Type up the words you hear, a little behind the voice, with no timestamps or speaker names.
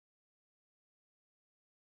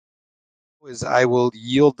is I will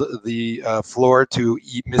yield the floor to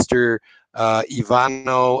Mr.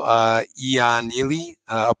 Ivano Ianili.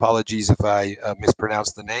 Apologies if I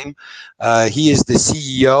mispronounced the name. He is the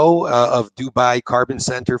CEO of Dubai Carbon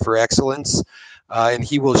Center for Excellence, and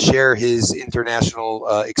he will share his international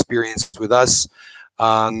experience with us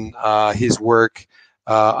on his work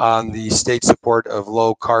on the state support of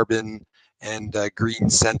low carbon and green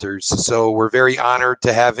centers. So we're very honored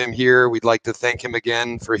to have him here. We'd like to thank him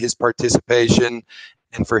again for his participation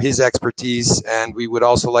and for his expertise. And we would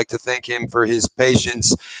also like to thank him for his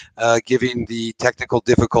patience, given the technical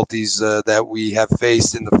difficulties that we have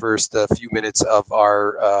faced in the first few minutes of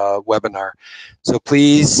our webinar. So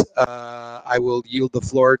please, I will yield the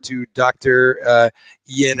floor to Dr.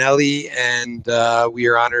 Ianelli, and we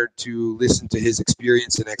are honored to listen to his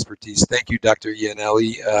experience and expertise. Thank you, Dr.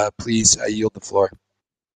 Ianelli. Please, I yield the floor.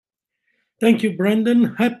 Thank you,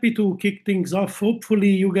 Brendan. Happy to kick things off. Hopefully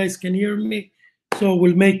you guys can hear me. So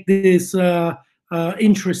we'll make this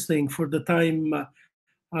interesting for the time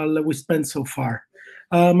we spent so far.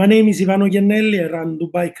 My name is Ivano Iannelli. I run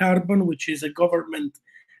Dubai Carbon, which is a government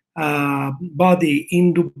body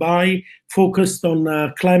in Dubai focused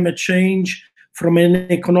on climate change from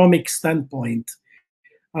an economic standpoint.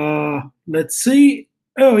 Let's see.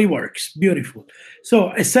 Oh, it works. Beautiful.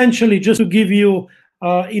 So essentially, just to give you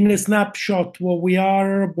in a snapshot what we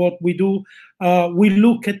are, what we do, we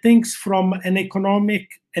look at things from an economic,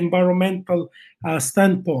 environmental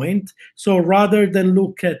standpoint. So rather than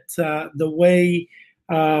look at the way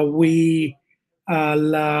we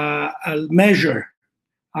measure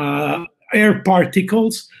air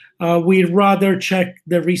particles, we rather check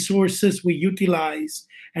the resources we utilize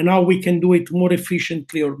and how we can do it more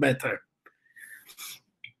efficiently or better.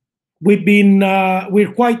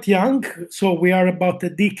 We're quite young, so we are about a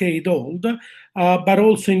decade old, but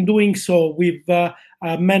also in doing so, we've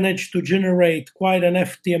managed to generate quite an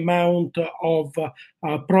hefty amount of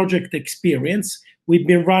project experience. We've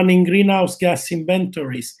been running greenhouse gas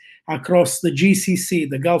inventories across the GCC,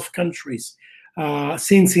 the Gulf countries,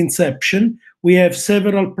 since inception. We have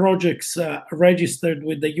several projects registered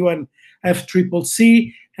with the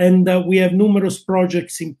UNFCCC, and we have numerous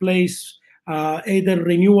projects in place, either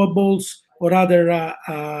renewables or other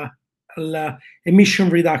emission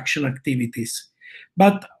reduction activities.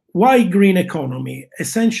 But why green economy?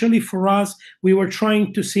 Essentially for us, we were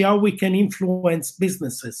trying to see how we can influence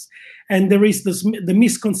businesses. And there is the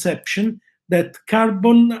misconception that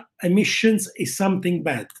carbon emissions is something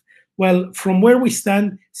bad. Well, from where we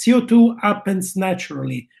stand, CO2 happens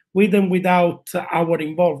naturally, with and without our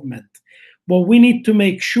involvement. What we need to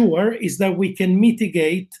make sure is that we can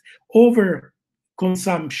mitigate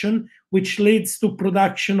overconsumption, which leads to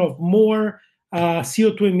production of more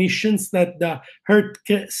CO2 emissions that the Earth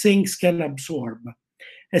sinks can absorb.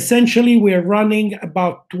 Essentially, we are running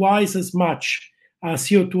about twice as much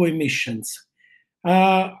CO2 emissions.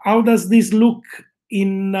 How does this look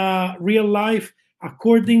in real life?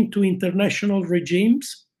 According to international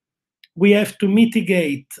regimes, we have to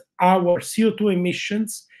mitigate our CO2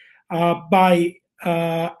 emissions by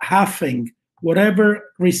halving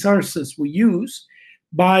whatever resources we use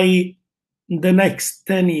by the next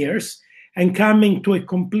 10 years and coming to a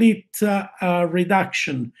complete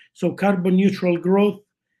reduction, so carbon neutral growth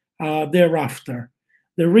thereafter.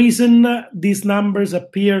 The reason these numbers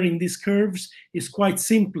appear in these curves is quite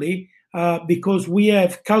simply because we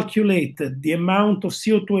have calculated the amount of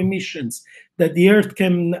CO2 emissions that the Earth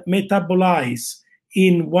can metabolize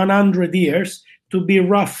in 100 years to be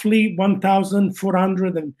roughly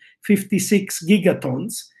 1,456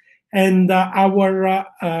 gigatons. And our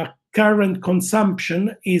current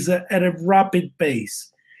consumption is at a rapid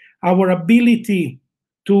pace. Our ability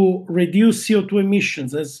to reduce CO2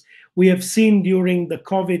 emissions, as we have seen during the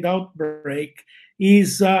COVID outbreak,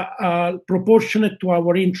 is proportionate to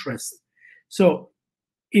our interest. So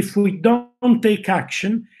if we don't take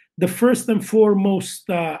action, the first and foremost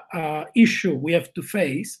issue we have to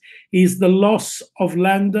face is the loss of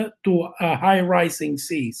land to high rising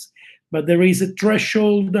seas. But there is a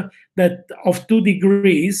threshold of 2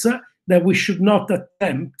 degrees that we should not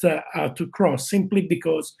attempt to cross, simply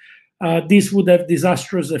because this would have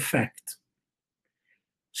disastrous effect.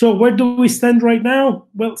 So where do we stand right now?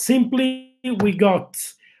 Well, simply we got,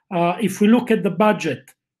 if we look at the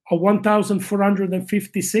budget of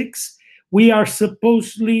 1,456, we are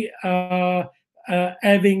supposedly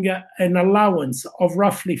having an allowance of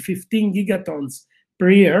roughly 15 gigatons per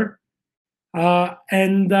year.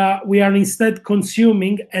 And we are instead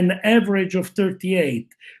consuming an average of 38.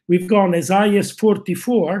 We've gone as high as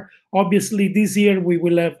 44. Obviously, this year we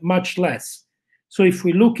will have much less. So if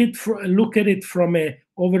we look at it from a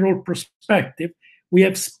overall perspective, we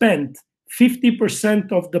have spent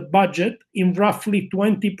 50% of the budget in roughly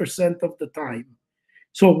 20% of the time.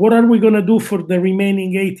 So what are we going to do for the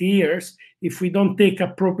remaining 80 years if we don't take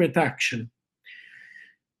appropriate action?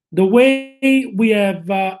 The way we have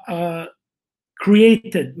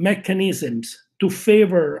created mechanisms to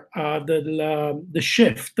favor the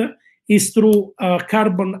shift is through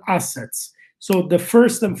carbon assets. So the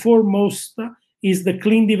first and foremost is the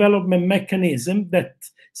clean development mechanism that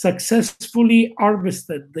successfully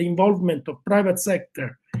harvested the involvement of private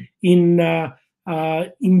sector in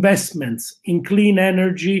investments in clean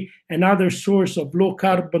energy and other source of low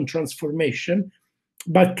carbon transformation,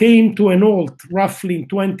 but came to an halt roughly in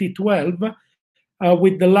 2012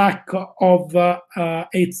 with the lack of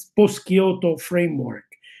its post-Kyoto framework.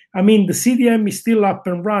 I mean, the CDM is still up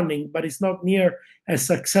and running, but it's not near as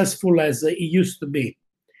successful as it used to be.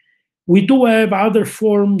 We do have other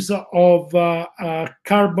forms of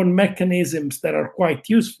carbon mechanisms that are quite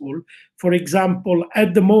useful. For example,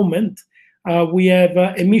 at the moment, we have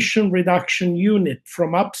emission reduction unit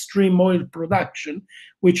from upstream oil production,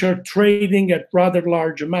 which are trading at rather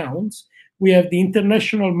large amounts. We have the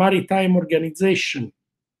International Maritime Organization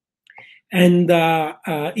and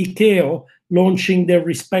ICAO launching their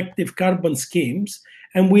respective carbon schemes.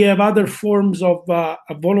 And we have other forms of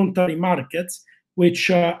voluntary markets, which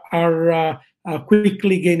are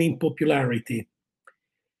quickly gaining popularity.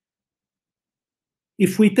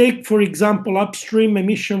 If we take, for example, upstream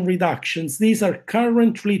emission reductions, these are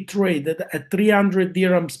currently traded at 300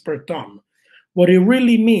 dirhams per ton. What it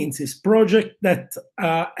really means is projects that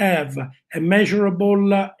have a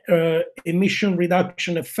measurable emission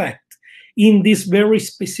reduction effect in this very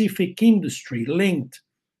specific industry linked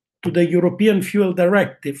to the European Fuel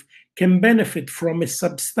Directive can benefit from a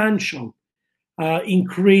substantial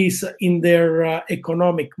increase in their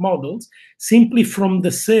economic models simply from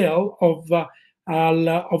the sale of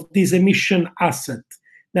this emission asset.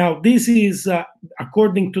 Now, this is,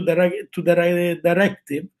 according to the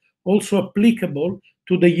directive, also applicable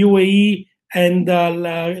to the UAE and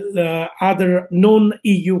other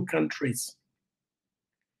non-EU countries.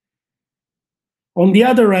 On the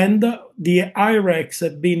other end, the IREX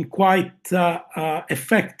have been quite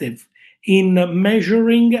effective in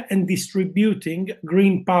measuring and distributing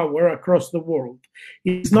green power across the world.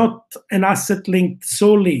 It's not an asset linked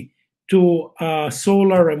solely to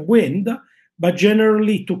solar and wind, but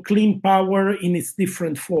generally to clean power in its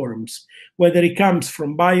different forms, whether it comes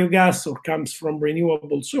from biogas or comes from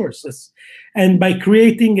renewable sources. And by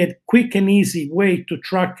creating a quick and easy way to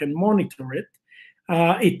track and monitor it,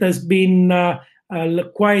 it has been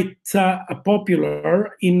quite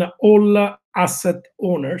popular in all asset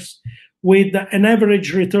owners, with an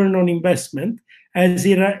average return on investment as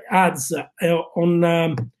it adds on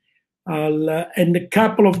and a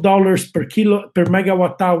couple of dollars per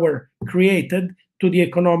megawatt hour created to the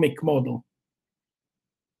economic model.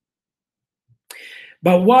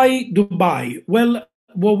 But why Dubai? Well,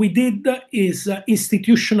 what we did is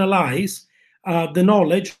institutionalize the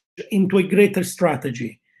knowledge into a greater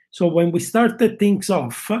strategy. So when we started things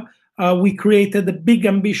off, we created a big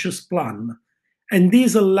ambitious plan. And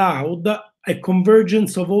this allowed a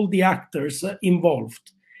convergence of all the actors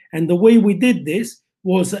involved. And the way we did this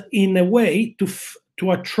was in a way to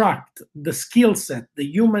attract the skill set, the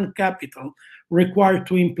human capital required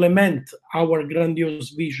to implement our grandiose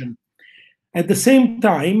vision. At the same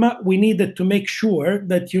time, we needed to make sure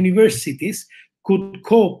that universities could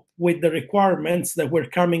cope with the requirements that were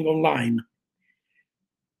coming online.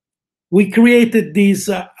 We created this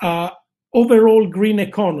overall green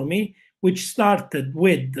economy, which started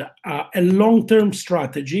with a long-term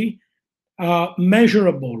strategy,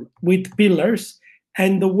 measurable with pillars,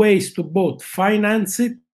 and the ways to both finance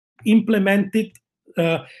it, implement it,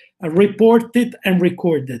 report it, and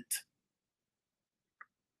record it.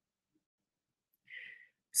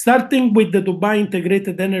 Starting with the Dubai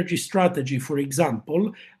Integrated Energy Strategy, for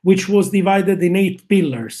example, which was divided in 8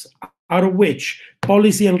 pillars, out of which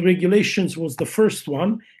policy and regulations was the first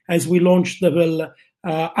one, as we launched the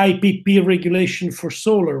IPP regulation for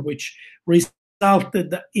solar, which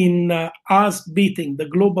resulted in us beating the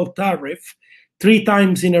global tariff 3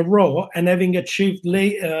 times in a row and having achieved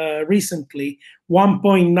recently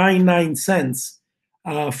 1.99 cents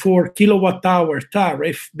for kilowatt hour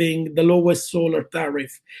tariff, being the lowest solar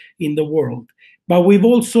tariff in the world. But we've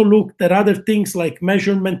also looked at other things like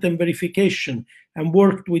measurement and verification and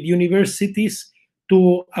worked with universities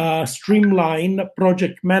to streamline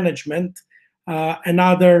project management and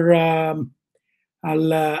other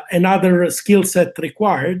skill set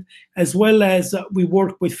required, as well as we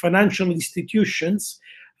work with financial institutions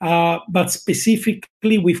but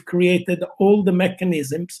specifically we've created all the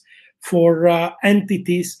mechanisms for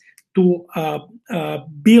entities to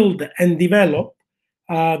build and develop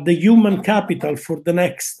the human capital for the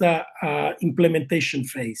next implementation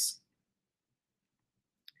phase.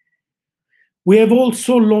 We have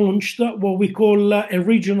also launched what we call a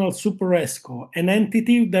regional super ESCO, an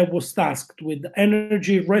entity that was tasked with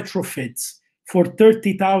energy retrofits for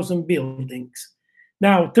 30,000 buildings.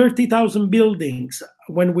 Now, 30,000 buildings,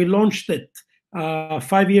 when we launched it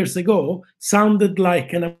 5 years ago, sounded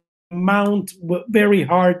like an amount very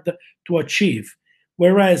hard to achieve,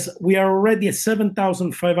 whereas we are already at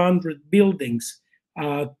 7,500 buildings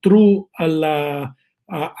through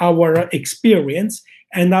our experience,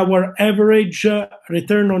 and our average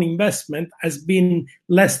return on investment has been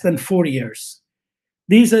less than 4 years.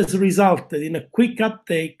 This has resulted in a quick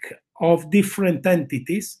uptake of different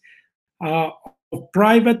entities, of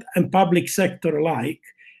private and public sector alike,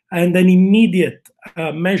 and an immediate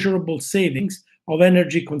measurable savings of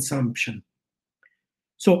energy consumption.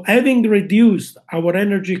 So having reduced our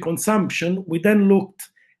energy consumption, we then looked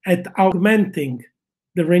at augmenting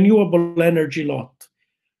the renewable energy lot.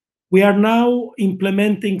 We are now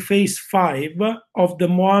implementing phase 5 of the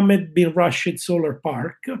Mohammed bin Rashid Solar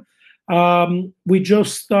Park. We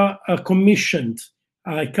just commissioned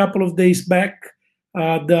a couple of days back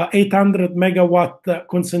the 800 megawatt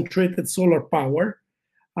concentrated solar power.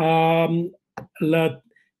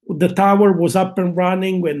 The tower was up and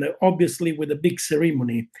running, and obviously with a big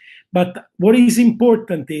ceremony. But what is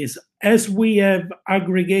important is, as we have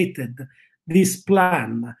aggregated this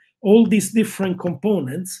plan, all these different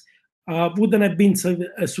components wouldn't have been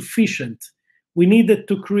sufficient. We needed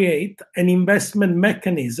to create an investment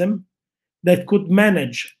mechanism that could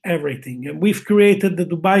manage everything. And we've created the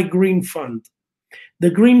Dubai Green Fund. The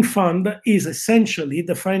Green Fund is essentially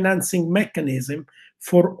the financing mechanism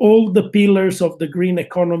for all the pillars of the green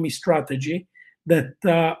economy strategy that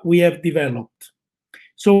we have developed.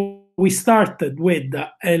 So we started with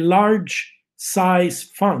a large size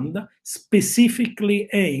fund specifically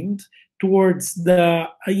aimed towards the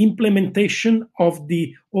implementation of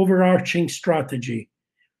the overarching strategy.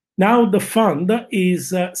 Now the fund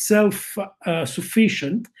is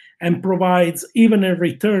self-sufficient and provides even a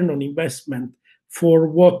return on investment for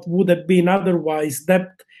what would have been otherwise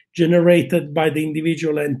debt generated by the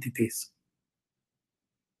individual entities.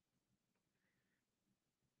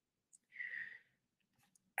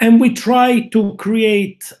 And we try to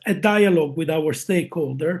create a dialogue with our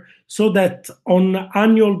stakeholder so that on an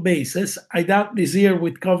annual basis, I doubt this year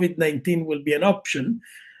with COVID-19 will be an option,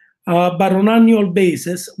 but on an annual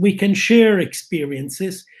basis, we can share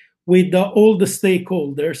experiences with all the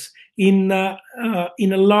stakeholders in a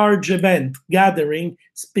large event gathering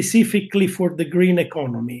specifically for the green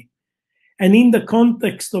economy. And in the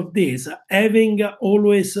context of this, having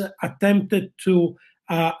always attempted to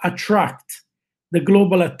attract the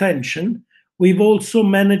global attention, we've also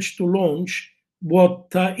managed to launch what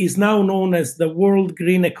is now known as the World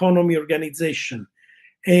Green Economy Organization,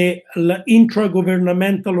 an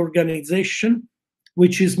intragovernmental organization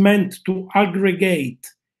which is meant to aggregate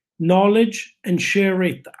knowledge and share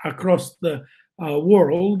it across the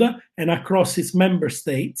world and across its member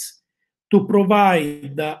states to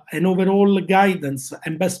provide an overall guidance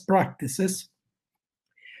and best practices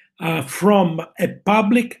from a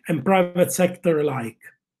public and private sector alike.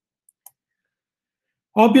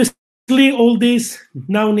 Obviously, all this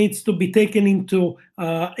now needs to be taken into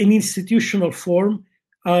an institutional form,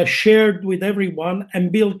 shared with everyone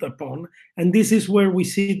and built upon. And this is where we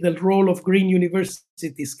see the role of green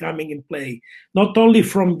universities coming in play, not only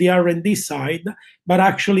from the R&D side, but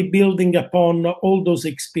actually building upon all those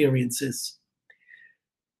experiences.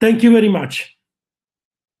 Thank you very much.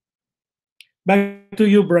 Back to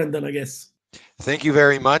you, Brendan, I guess. Thank you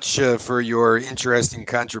very much for your interesting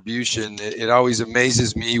contribution. It always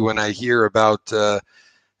amazes me when I hear about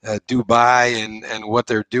Dubai and what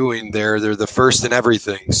they're doing there. They're the first in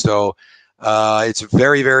everything. So it's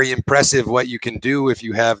very, very impressive what you can do if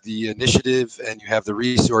you have the initiative and you have the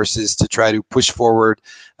resources to try to push forward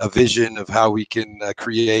a vision of how we can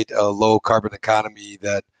create a low carbon economy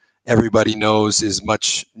that everybody knows is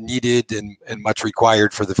much needed and much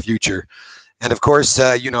required for the future. And of course,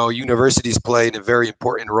 universities play a very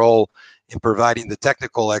important role in providing the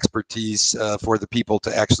technical expertise for the people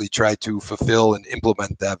to actually try to fulfill and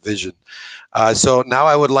implement that vision. So now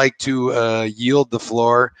I would like to yield the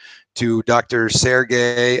floor to Dr.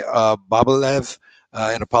 Sergey Babalev,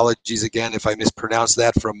 and apologies again if I mispronounced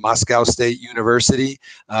that, from Moscow State University.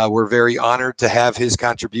 We're very honored to have his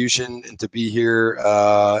contribution and to be here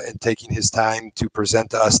and taking his time to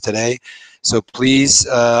present to us today. So please,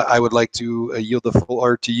 I would like to yield the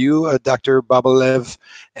floor to you, Dr. Babalev,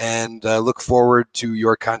 and look forward to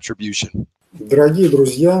your contribution. Дорогие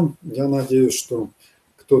друзья, я надеюсь, что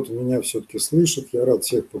кто-то меня все-таки слышит. Я рад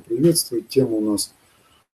всех поприветствовать. Тема у нас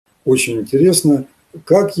очень интересная.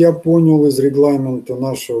 Как я понял из регламента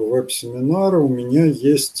нашего веб-семинара, у меня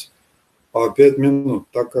есть 5 минут,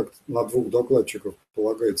 так как на двух докладчиков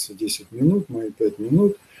полагается 10 минут, мои 5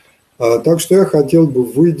 минут. Так что я хотел бы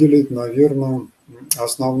выделить, наверное,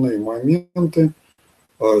 основные моменты,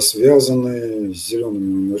 связанные с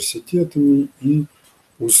зелеными университетами и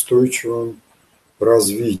устойчивым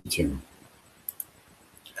развитием.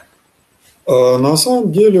 На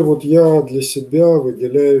самом деле, вот я для себя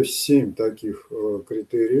выделяю 7 таких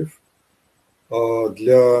критериев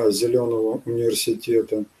для зеленого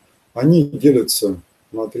университета. Они делятся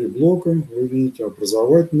на 3 блока. Вы видите,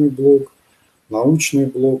 образовательный блок, научный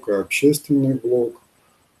блок и общественный блок.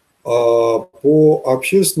 По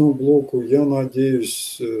общественному блоку, я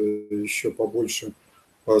надеюсь, еще побольше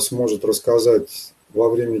сможет рассказать во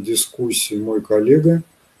время дискуссии мой коллега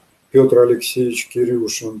Петр Алексеевич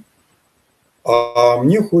Кирюшин. А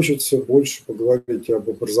мне хочется больше поговорить об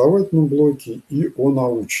образовательном блоке и о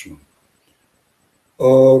научном.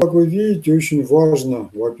 Как вы видите, очень важно,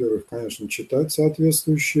 во-первых, конечно, читать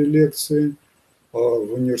соответствующие лекции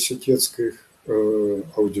в университетских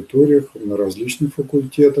аудиториях на различных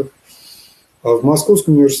факультетах. В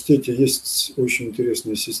Московском университете есть очень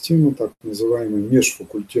интересная система, так называемая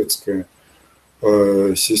межфакультетская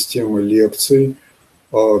система лекций,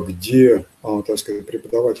 где, так сказать,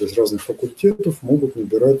 преподаватели из разных факультетов могут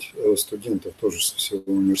набирать студентов тоже со всего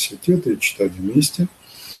университета и читать вместе.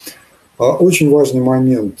 Очень важный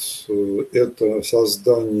момент – это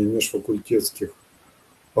создание межфакультетских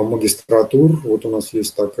магистратур. Вот у нас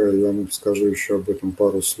есть такая, я вам скажу еще об этом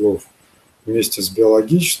пару слов, вместе с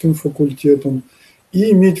биологическим факультетом.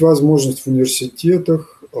 И иметь возможность в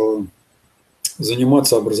университетах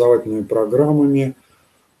заниматься образовательными программами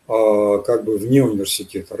как бы вне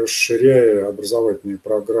университета, расширяя образовательные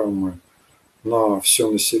программы на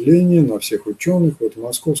все население, на всех ученых. Вот в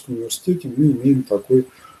Московском университете мы имеем такой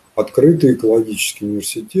открытый экологический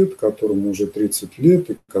университет, которому уже 30 лет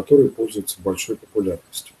и который пользуется большой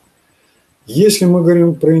популярностью. Если мы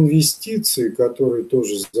говорим про инвестиции, которые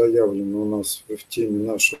тоже заявлены у нас в теме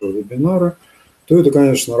нашего вебинара, то это,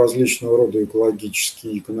 конечно, различного рода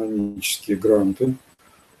экологические и экономические гранты.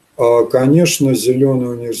 Конечно,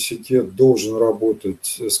 Зеленый университет должен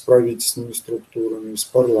работать с правительственными структурами, с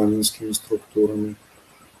парламентскими структурами,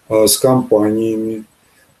 с компаниями.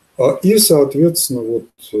 И, соответственно, вот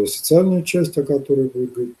социальная часть, о которой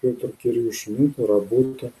будет говорить Петр Кирюшин, это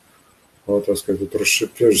работа, так сказать, прежде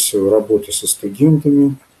всего работа со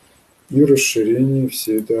студентами и расширение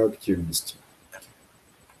всей этой активности.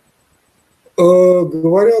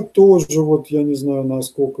 Говоря тоже, вот я не знаю,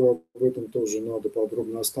 насколько об этом тоже надо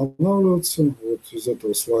подробно останавливаться. Вот из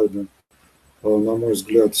этого слайда, на мой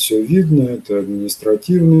взгляд, все видно. Это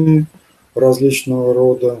административные различного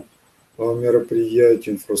рода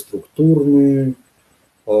мероприятия, инфраструктурные,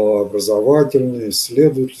 образовательные,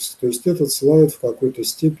 исследовательские. То есть этот слайд в какой-то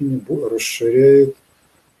степени расширяет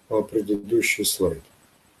предыдущий слайд.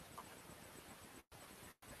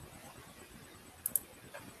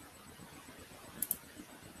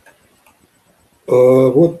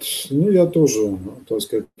 Вот, ну я тоже, так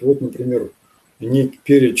сказать, вот, например,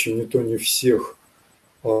 перечень не то не всех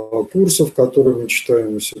курсов, которые мы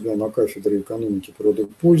читаем у себя на кафедре экономики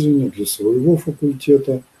природопользования для своего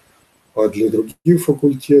факультета, а для других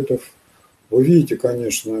факультетов. Вы видите,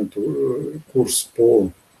 конечно, это курс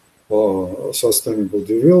по Sustainable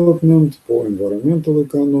Development, по Environmental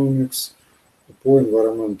Economics, по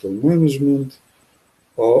Environmental Management.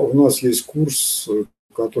 У нас есть курс,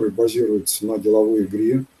 который базируется на деловой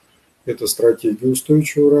игре. Это стратегии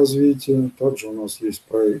устойчивого развития. Также у нас есть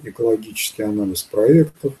экологический анализ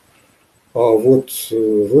проектов. А вот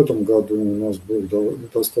в этом году у нас был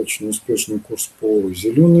достаточно успешный курс по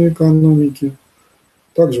зеленой экономике.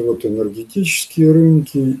 Также вот энергетические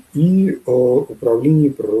рынки и управление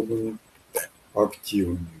природными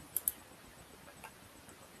активами.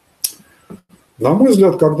 На мой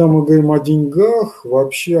взгляд, когда мы говорим о деньгах,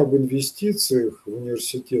 вообще об инвестициях в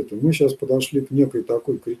университеты, мы сейчас подошли к некой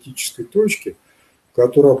такой критической точке,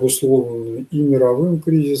 которая обусловлена и мировым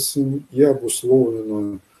кризисом, и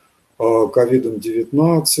обусловлена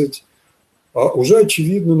COVID-19. Уже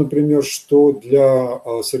очевидно, например, что для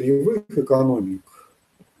сырьевых экономик,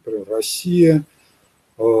 например, Россия,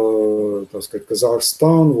 так сказать,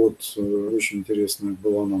 Казахстан, вот очень интересная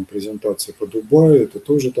была нам презентация по Дубаю, это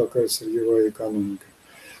тоже такая сырьевая экономика.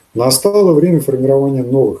 Настало время формирования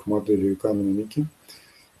новых моделей экономики.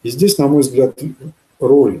 И здесь, на мой взгляд,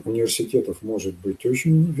 роль университетов может быть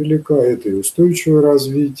очень велика. Это и устойчивое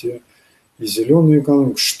развитие, и зеленая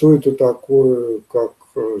экономика. Что это такое, как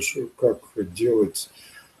делать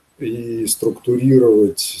и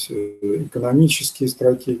структурировать экономические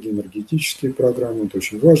стратегии, энергетические программы. Это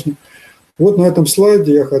очень важно. Вот на этом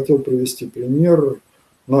слайде я хотел привести пример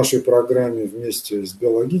нашей программе вместе с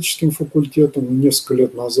биологическим факультетом. Несколько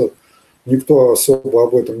лет назад никто особо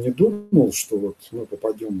об этом не думал, что вот мы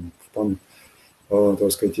попадем в,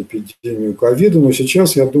 так сказать, эпидемию ковида, но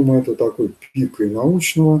сейчас, я думаю, это такой пик и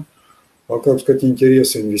научного, как сказать,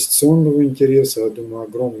 интереса, инвестиционного интереса. Я думаю,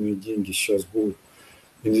 огромные деньги сейчас будут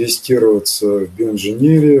инвестироваться в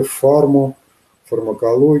биоинженерию, в фарму,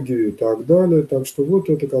 фармакологию и так далее. Так что вот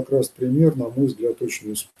это как раз пример, на мой взгляд,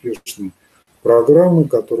 очень успешной программы,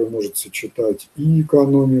 которая может сочетать и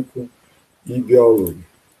экономику, и биологию.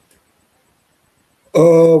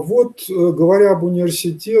 Вот, говоря об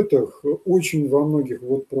университетах, очень во многих,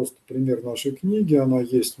 вот просто пример нашей книги, она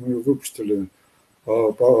есть, мы ее выпустили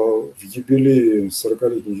в юбилей,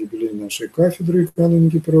 40-летний юбилей нашей кафедры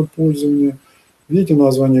экономики природопользования. Видите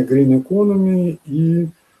название Green Economy и,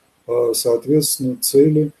 соответственно,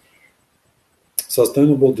 цели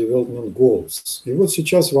Sustainable Development Goals. И вот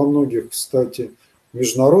сейчас во многих, кстати,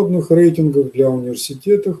 международных рейтингах для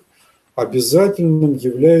университетов обязательным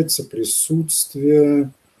является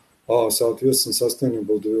присутствие, соответственно,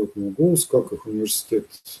 Sustainable Development Goals, как их университет,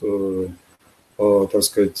 так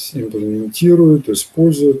сказать, имплементирует,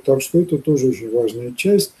 использует. Так что это тоже очень важная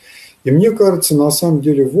часть. И мне кажется, на самом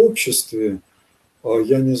деле в обществе,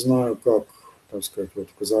 я не знаю, как, так сказать, вот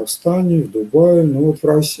в Казахстане, в Дубае, но вот в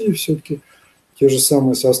России все-таки те же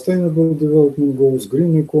самые Sustainable Development Goals,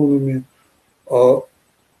 Green Economy,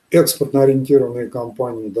 экспортно-ориентированные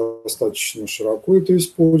компании достаточно широко это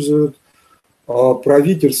используют,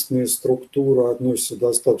 правительственные структуры относятся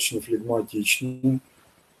достаточно флегматично.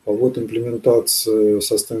 Вот имплементация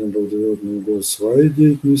Sustainable Development Goals в своей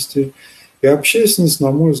деятельности. И общественность,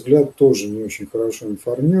 на мой взгляд, тоже не очень хорошо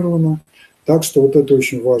информирована. Так что вот это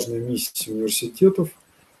очень важная миссия университетов,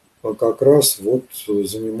 как раз вот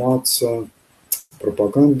заниматься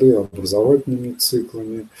пропагандой, образовательными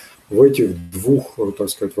циклами в этих двух, так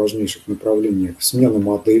сказать, важнейших направлениях: смена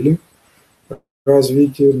модели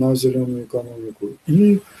развития на зеленую экономику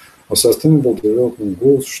и Sustainable Development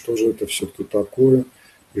Goals, что же это все-таки такое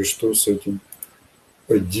и что с этим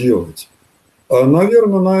делать.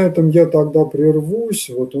 Наверное, на этом я тогда прервусь.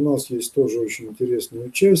 Вот у нас есть тоже очень интересное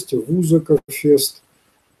участие. Вузыкофест.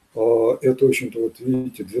 Это, в общем-то, вот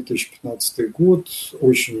видите, 2015 год.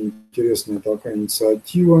 Очень интересная такая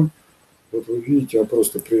инициатива. Вот вы видите, я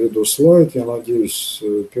просто приведу слайд. Я надеюсь,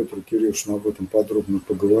 Петр Кириллович об этом подробно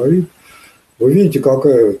поговорит. Вы видите,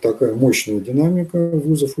 какая такая мощная динамика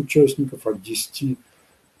вузов-участников, от 10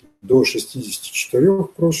 до 64 в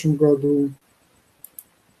прошлом году.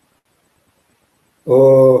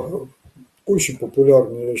 Очень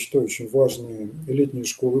популярные, я считаю, очень важные летние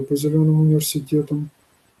школы по зеленым университетам.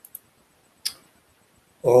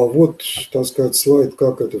 Вот, так сказать, слайд,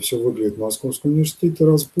 как это все выглядит в Московском университете,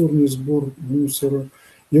 разборный сбор мусора.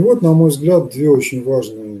 И вот, на мой взгляд, две очень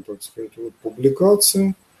важные, так сказать, вот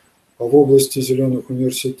публикации в области зеленых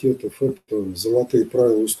университетов. Это «Золотые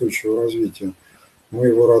правила устойчивого развития»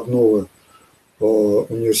 моего родного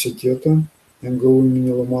университета МГУ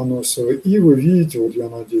имени Ломоносова. И вы видите, вот я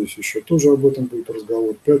надеюсь, еще тоже об этом будет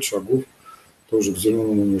разговор, 5 шагов тоже к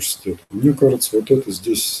зеленому университету. Мне кажется, вот это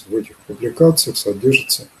здесь, в этих публикациях,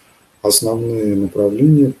 содержатся основные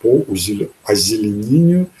направления по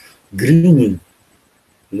озеленению Greening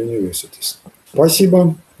Universities.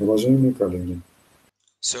 Спасибо, уважаемые коллеги.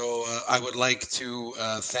 So I would like to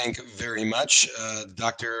thank very much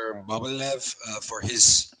Dr. Babilev for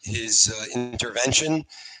his intervention.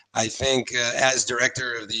 I think as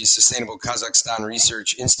director of the Sustainable Kazakhstan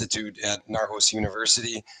Research Institute at Narhos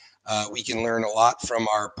University, we can learn a lot from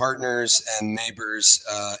our partners and neighbors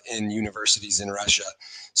in universities in Russia.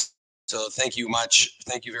 So thank you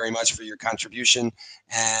very much for your contribution,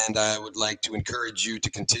 and I would like to encourage you to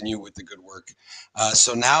continue with the good work.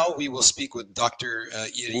 So now we will speak with Dr.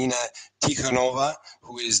 Irina Tikhonova,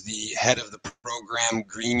 who is the head of the program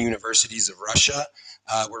Green Universities of Russia.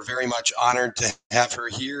 We're very much honored to have her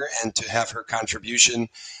here and to have her contribution.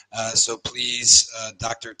 So please,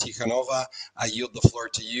 Dr. Tikhonova, I yield the floor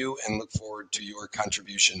to you and look forward to your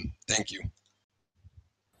contribution. Thank you.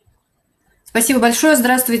 Спасибо большое.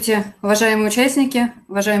 Здравствуйте, уважаемые участники,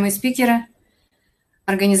 уважаемые спикеры,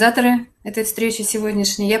 организаторы этой встречи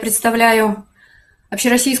сегодняшней. Я представляю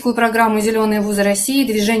общероссийскую программу «Зеленые вузы России»,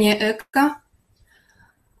 движение ЭКО.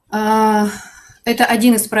 Это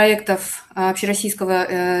один из проектов общероссийского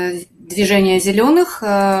движения «Зеленых»,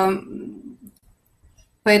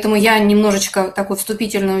 поэтому я немножечко такую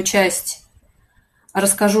вступительную часть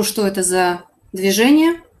расскажу, что это за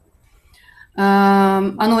движение.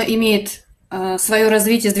 Оно имеет свое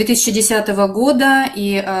развитие с 2010 года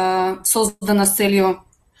и создано с целью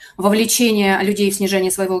вовлечения людей в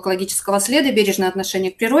снижение своего экологического следа, бережное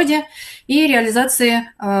отношение к природе и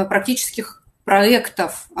реализации практических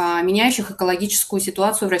проектов, меняющих экологическую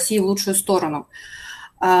ситуацию в России в лучшую сторону.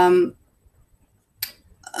 Я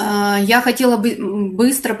хотела бы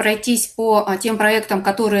быстро пройтись по тем проектам,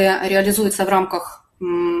 которые реализуются в рамках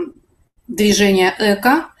движения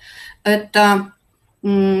 «Эко». Это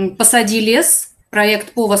 «Посади лес»,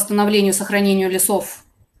 проект по восстановлению и сохранению лесов,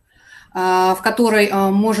 в который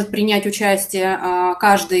может принять участие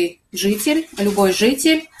каждый житель, любой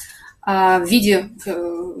житель, в виде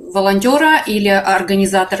волонтера или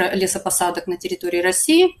организатора лесопосадок на территории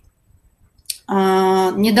России.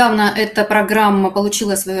 Недавно эта программа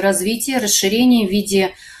получила свое развитие, расширение в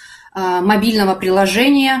виде мобильного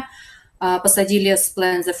приложения «Посади лес,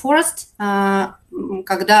 Plant the Forest»,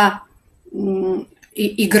 когда,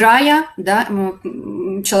 играя, да,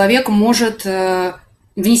 человек может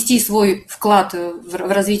внести свой вклад в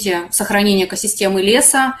развитие, в сохранение экосистемы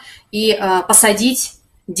леса и посадить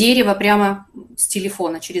дерево прямо с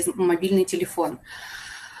телефона, через мобильный телефон.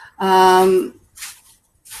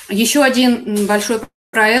 Еще один большой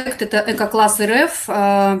проект – это «Эко-класс РФ».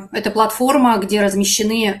 Это платформа, где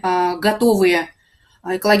размещены готовые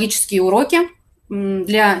экологические уроки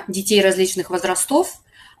для детей различных возрастов.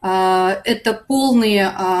 Это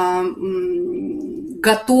полные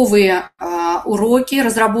готовые уроки,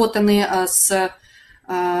 разработанные с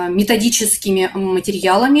методическими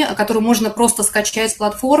материалами, которые можно просто скачать с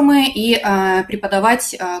платформы и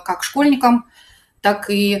преподавать как школьникам, так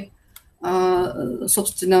и,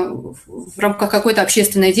 собственно, в рамках какой-то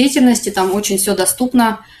общественной деятельности. Там очень все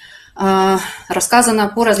доступно, рассказано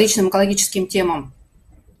по различным экологическим темам.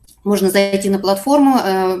 Можно зайти на платформу.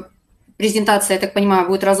 Презентация, я так понимаю,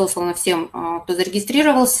 будет разослана всем, кто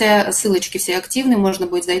зарегистрировался. Ссылочки все активны, можно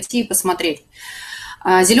будет зайти и посмотреть.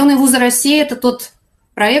 «Зеленые вузы России» – это тот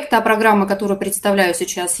проект, та программа, которую представляю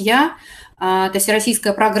сейчас я. Это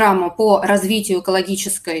всероссийская программа по развитию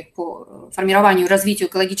экологической, по формированию и развитию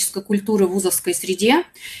экологической культуры в вузовской среде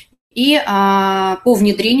и по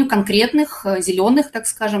внедрению конкретных зеленых, так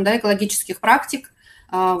скажем, да, экологических практик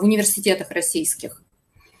в университетах российских.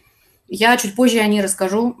 Я чуть позже о ней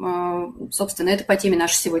расскажу, собственно, это по теме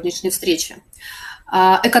нашей сегодняшней встречи.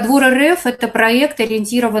 «Экодвор РФ» – это проект,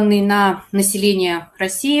 ориентированный на население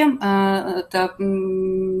России. Это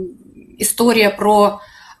история про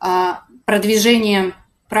продвижение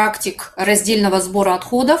практик раздельного сбора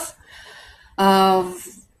отходов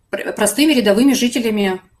простыми рядовыми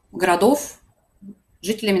жителями городов,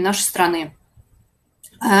 жителями нашей страны.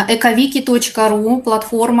 Эковики.ру –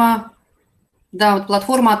 платформа, да, вот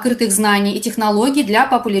платформа открытых знаний и технологий для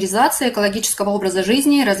популяризации экологического образа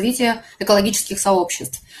жизни и развития экологических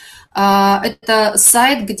сообществ. Это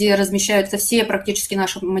сайт, где размещаются все практически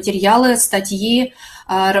наши материалы, статьи,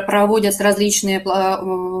 проводятся различные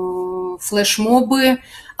флешмобы,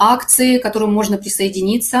 акции, к которым можно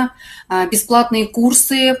присоединиться, бесплатные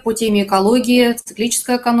курсы по теме экологии,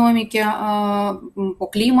 циклической экономики, по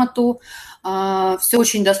климату. Все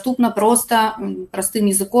очень доступно, просто, простым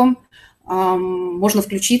языком. Можно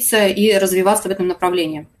включиться и развиваться в этом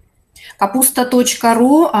направлении.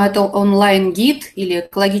 Капуста.ру – это онлайн-гид или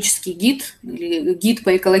экологический гид, или гид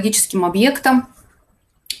по экологическим объектам.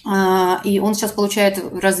 И он сейчас получает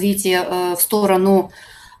развитие в сторону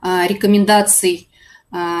рекомендаций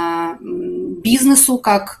бизнесу,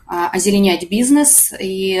 как озеленять бизнес.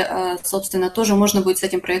 И, собственно, тоже можно будет с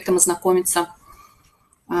этим проектом ознакомиться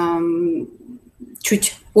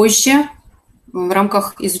чуть позже, в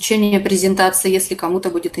рамках изучения презентации, если кому-то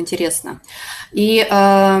будет интересно. И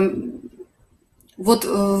вот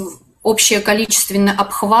общий количественный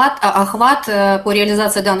охват по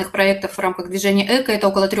реализации данных проектов в рамках движения ЭКО – это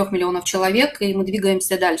около 3 миллионов человек, и мы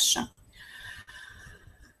двигаемся дальше.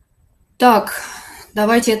 Так,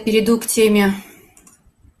 давайте я перейду к теме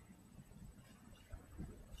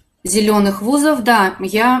зеленых вузов. Да,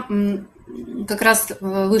 я как раз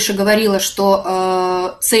выше говорила,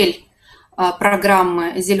 что цель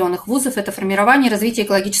программы зеленых вузов – это формирование и развитие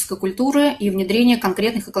экологической культуры и внедрение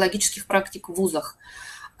конкретных экологических практик в вузах.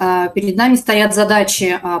 Перед нами стоят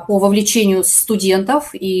задачи по вовлечению студентов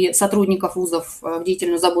и сотрудников вузов в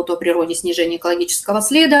деятельную заботу о природе, снижении экологического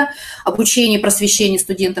следа, обучение и просвещение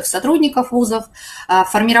студентов и сотрудников вузов,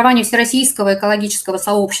 формирование всероссийского экологического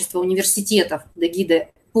сообщества университетов, эгиды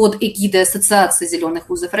под эгидой Ассоциации зеленых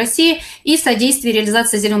вузов России и содействие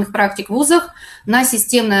реализации зеленых практик в вузах на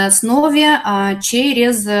системной основе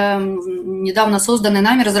через недавно созданный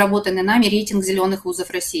нами, разработанный нами рейтинг зеленых вузов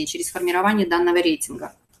России, через формирование данного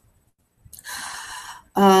рейтинга.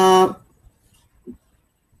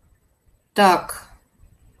 Так,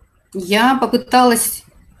 я попыталась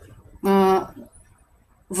в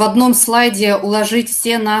одном слайде уложить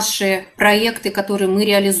все наши проекты, которые мы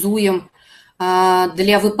реализуем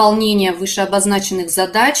для выполнения вышеобозначенных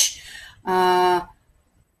задач,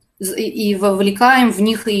 и вовлекаем в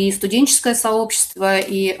них и студенческое сообщество,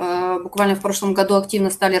 и буквально в прошлом году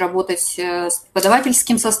активно стали работать с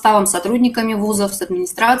преподавательским составом, сотрудниками вузов, с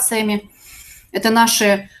администрациями. Это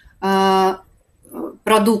наши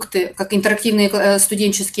продукты, как интерактивные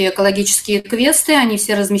студенческие экологические квесты, они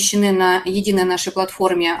все размещены на единой нашей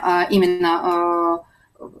платформе, именно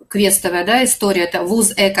квестовая, да, история, это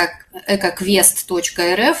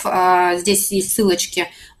wuz.ecoquest.rf. Здесь есть ссылочки.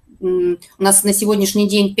 У нас на сегодняшний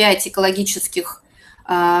день 5 экологических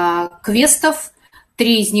квестов.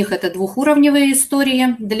 3 из них это двухуровневые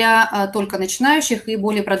истории для только начинающих и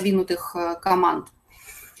более продвинутых команд.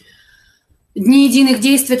 Дни единых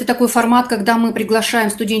действий – это такой формат, когда мы приглашаем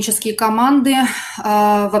студенческие команды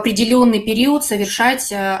в определенный период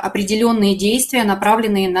совершать определенные действия,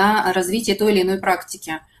 направленные на развитие той или иной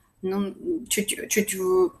практики. Ну, чуть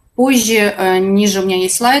позже, ниже у меня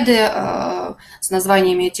есть слайды с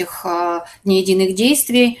названиями этих дней единых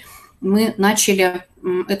действий. Мы начали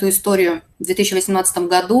эту историю в 2018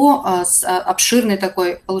 году с обширной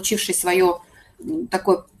такой, получившей свое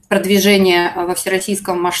такое продвижение во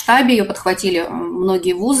всероссийском масштабе. Ее подхватили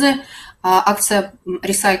многие вузы. Акция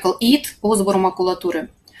Recycle It по сбору макулатуры.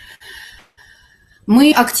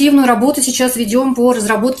 Мы активную работу сейчас ведем по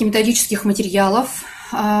разработке методических материалов.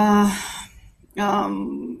 В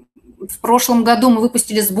прошлом году мы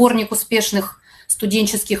выпустили сборник успешных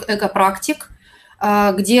студенческих экопрактик,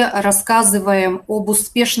 где рассказываем об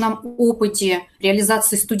успешном опыте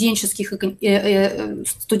реализации студенческих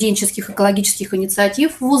экологических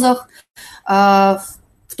инициатив в вузах, в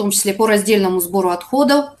том числе по раздельному сбору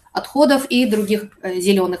отходов и других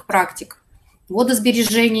зеленых практик.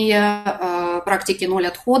 Водосбережения, практики ноль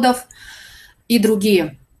отходов и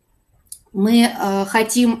другие. Мы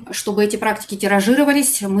хотим, чтобы эти практики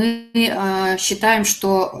тиражировались. Мы считаем,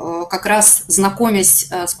 что как раз знакомясь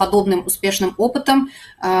с подобным успешным опытом,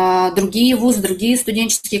 другие вузы, другие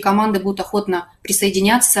студенческие команды будут охотно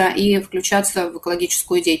присоединяться и включаться в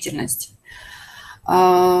экологическую деятельность.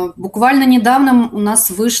 Буквально недавно у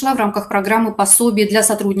нас вышло в рамках программы пособий для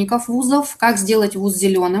сотрудников вузов «Как сделать вуз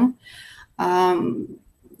зеленым».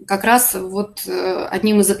 Как раз вот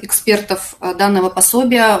одним из экспертов данного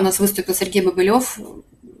пособия у нас выступил Сергей Бобылев,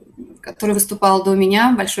 который выступал до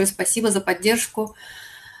меня. Большое спасибо за поддержку.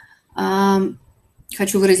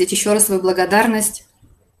 Хочу выразить еще раз свою благодарность.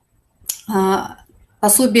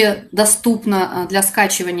 Пособие доступно для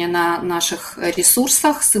скачивания на наших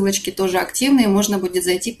ресурсах. Ссылочки тоже активные, можно будет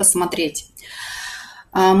зайти посмотреть.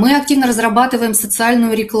 Мы активно разрабатываем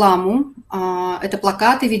социальную рекламу. Это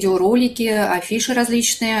плакаты, видеоролики, афиши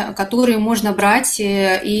различные, которые можно брать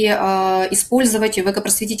и использовать в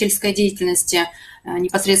экопросветительской деятельности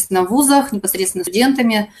непосредственно в вузах, непосредственно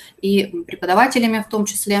студентами и преподавателями в том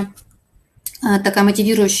числе. Такая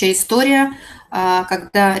мотивирующая история,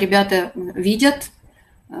 когда ребята видят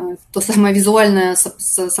то самое визуальное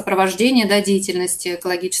сопровождение, да, деятельности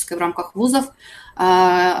экологической в рамках вузов,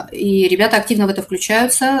 и ребята активно в это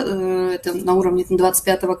включаются, это на уровне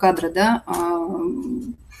 25-го кадра, да,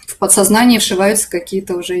 в подсознание вшиваются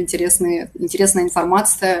какие-то уже интересная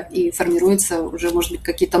информация и формируются уже, может быть,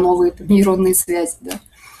 какие-то новые нейронные связи, да.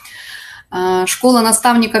 Школа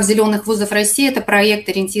наставников зеленых вузов России – это проект,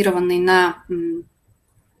 ориентированный на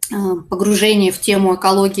погружение в тему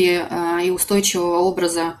экологии и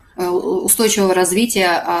устойчивого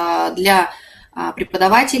развития для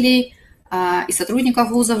преподавателей и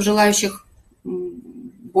сотрудников вузов, желающих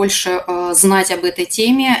больше знать об этой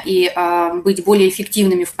теме и быть более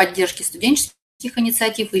эффективными в поддержке студенческих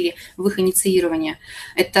инициатив или в их инициировании.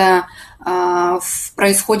 Это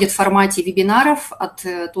происходит в формате вебинаров от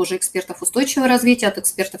тоже экспертов устойчивого развития, от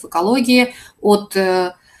экспертов экологии, от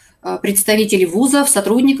представителей вузов,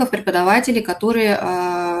 сотрудников, преподавателей, которые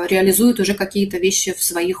реализуют уже какие-то вещи в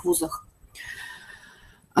своих вузах.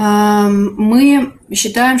 Мы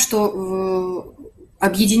считаем, что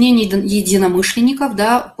объединение единомышленников,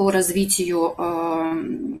 да, по развитию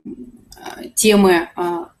темы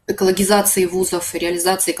экологизации вузов,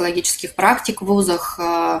 реализации экологических практик в вузах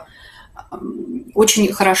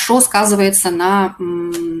очень хорошо сказывается на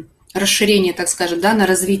расширении, так скажем, да, на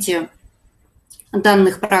развитии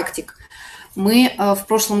данных практик. Мы в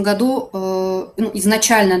прошлом году,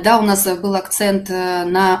 изначально, да, у нас был акцент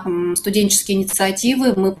на студенческие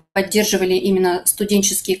инициативы, мы поддерживали именно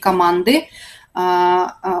студенческие команды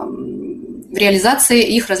в реализации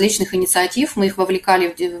их различных инициатив. Мы их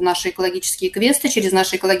вовлекали в наши экологические квесты. Через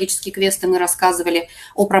наши экологические квесты мы рассказывали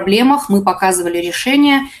о проблемах, мы показывали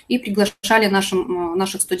решения и приглашали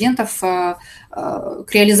наших студентов к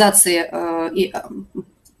реализации,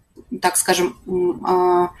 так скажем,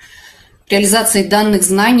 реализации данных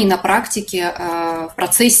знаний на практике в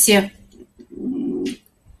процессе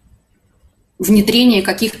внедрения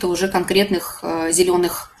каких-то уже конкретных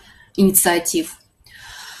зеленых инициатив.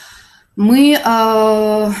 Мы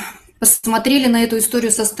посмотрели на эту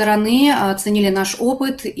историю со стороны, оценили наш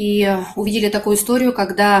опыт и увидели такую историю,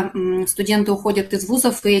 когда студенты уходят из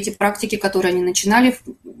вузов, и эти практики, которые они начинали,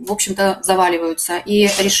 в общем-то, заваливаются. И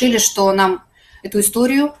решили, что нам эту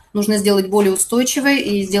историю нужно сделать более устойчивой,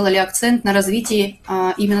 и сделали акцент на развитии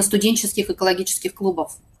именно студенческих экологических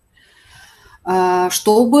клубов,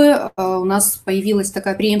 чтобы у нас появилась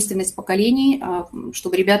такая преемственность поколений,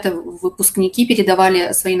 чтобы ребята, выпускники,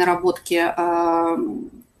 передавали свои наработки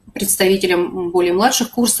представителям более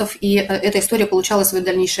младших курсов, и эта история получала свое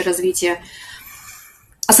дальнейшее развитие.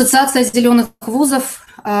 Ассоциация зеленых вузов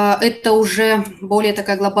 – это уже более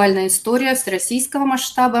такая глобальная история всероссийского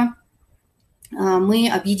масштаба. Мы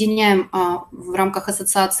объединяем в рамках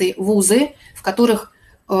ассоциации вузы, в которых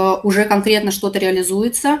уже конкретно что-то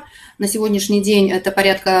реализуется. На сегодняшний день это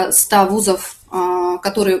порядка 100 вузов,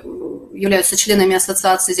 которые являются членами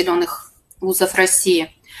Ассоциации зеленых вузов России.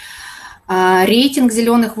 Рейтинг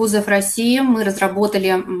зеленых вузов России мы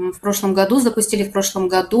разработали в прошлом году, запустили в прошлом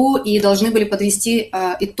году и должны были подвести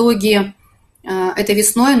итоги этой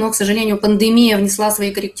весной, но, к сожалению, пандемия внесла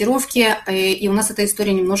свои корректировки, и у нас эта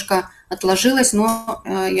история немножко отложилась, но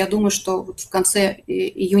я думаю, что в конце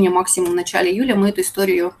июня, максимум в начале июля мы эту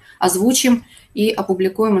историю озвучим и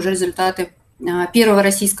опубликуем уже результаты первого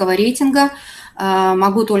российского рейтинга.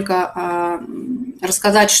 Могу только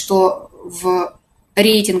рассказать, что в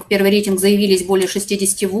первый рейтинг заявились более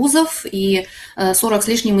 60 вузов, и 40 с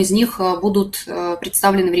лишним из них будут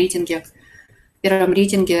представлены в рейтинге, в первом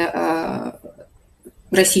рейтинге,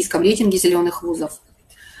 в российском рейтинге зеленых вузов.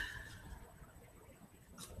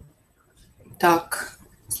 Так,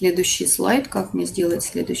 следующий слайд. Как мне сделать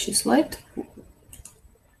следующий слайд?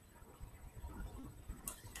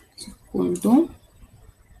 Секунду.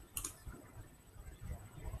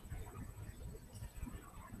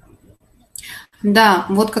 Да,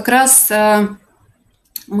 вот как раз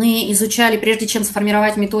мы изучали, прежде чем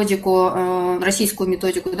сформировать методику, российскую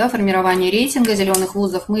методику, да, формирования рейтинга зеленых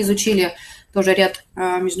вузов, мы изучили тоже ряд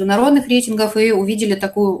международных рейтингов и увидели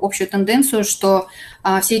такую общую тенденцию, что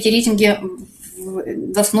все эти рейтинги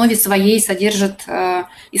в основе своей содержат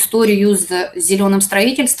историю с зеленым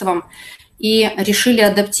строительством, и решили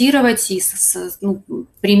адаптировать и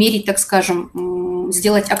примерить, так скажем,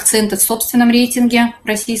 сделать акценты в собственном рейтинге, в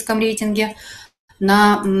российском рейтинге,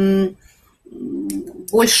 на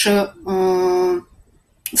больше в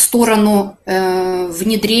сторону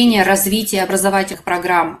внедрения, развития образовательных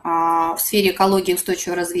программ в сфере экологии и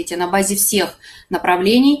устойчивого развития на базе всех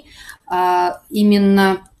направлений,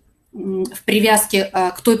 именно в привязке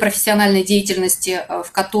к той профессиональной деятельности,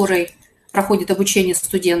 в которой проходит обучение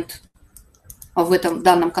студент в этом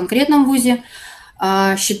данном конкретном вузе.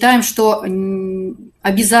 Считаем, что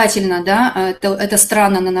обязательно, да, это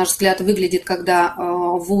странно, на наш взгляд, выглядит, когда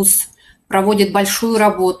вуз проводит большую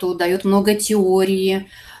работу, дает много теории,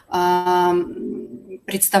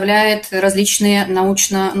 представляет различные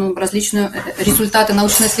различные результаты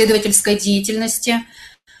научно-исследовательской деятельности,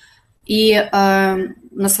 и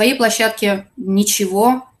на своей площадке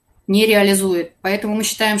ничего не реализует. Поэтому мы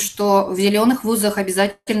считаем, что в зеленых вузах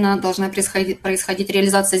обязательно должна происходить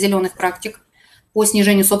реализация зеленых практик по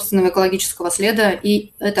снижению собственного экологического следа,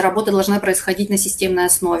 и эта работа должна происходить на системной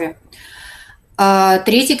основе.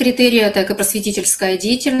 Третий критерий – это экопросветительская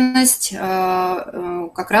деятельность,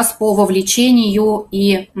 как раз по вовлечению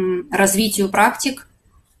и развитию практик,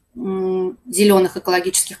 зеленых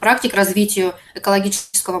экологических практик, развитию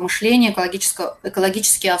экологического мышления,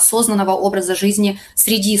 экологически осознанного образа жизни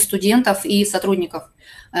среди студентов и сотрудников.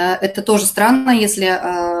 Это тоже странно, если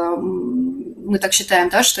мы так считаем,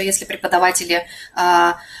 да, что если преподаватели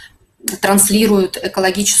транслируют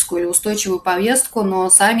экологическую или устойчивую повестку, но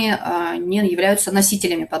сами не являются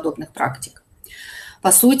носителями подобных практик.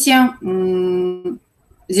 По сути,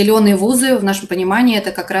 зеленые вузы, в нашем понимании,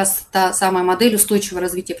 это как раз та самая модель устойчивого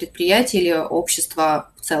развития предприятий или общества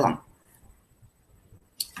в целом.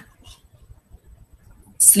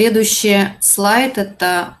 Следующий слайд –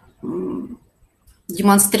 это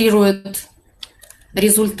демонстрирует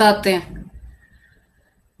результаты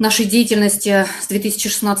нашей деятельности с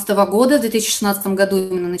 2016 года. В 2016 году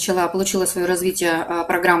именно получила свое развитие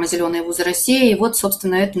программа «Зеленые вузы России». И вот,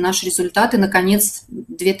 собственно, это наши результаты на конец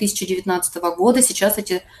 2019 года. Сейчас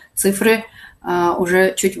эти цифры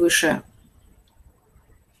уже чуть выше.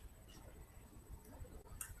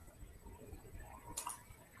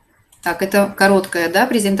 Так, это короткая, да,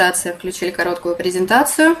 презентация. Включили короткую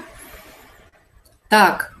презентацию.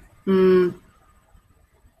 Так,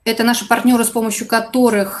 это наши партнеры, с помощью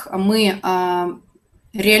которых мы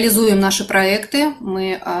реализуем наши проекты.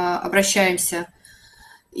 Мы обращаемся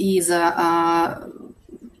и за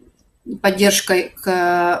поддержкой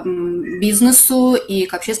к бизнесу, и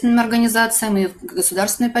к общественным организациям, и к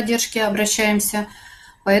государственной поддержке обращаемся.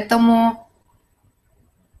 Поэтому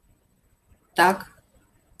так,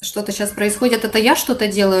 что-то сейчас происходит. Это я что-то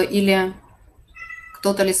делаю или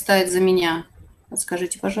кто-то листает за меня?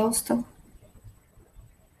 Подскажите, пожалуйста.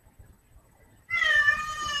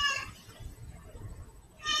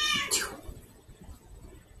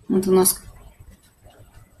 Вот у нас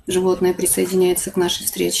животное присоединяется к нашей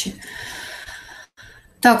встрече.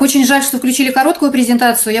 Так, очень жаль, что включили короткую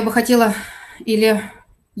презентацию. Я бы хотела... Или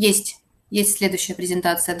есть следующая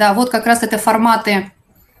презентация. Да, вот как раз это форматы,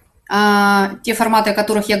 те форматы, о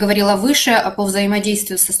которых я говорила выше, по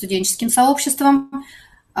взаимодействию со студенческим сообществом.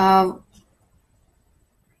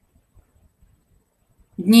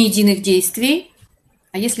 Дни единых действий.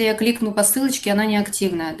 А если я кликну по ссылочке, она не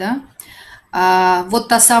активная, да? Вот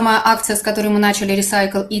та самая акция, с которой мы начали,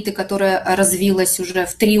 Recycle It, которая развилась уже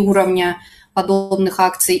в 3 уровня подобных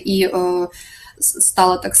акций и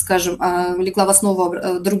стала, так скажем, легла в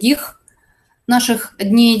основу других наших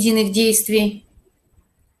дней единых действий.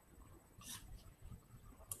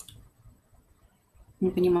 Не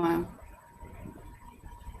понимаю.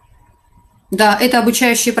 Да, это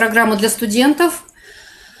обучающие программы для студентов.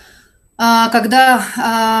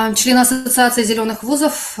 Когда члены Ассоциации зеленых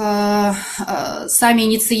вузов сами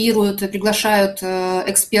инициируют, приглашают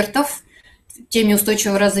экспертов в теме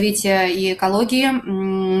устойчивого развития и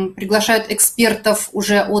экологии, приглашают экспертов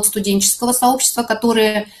уже от студенческого сообщества,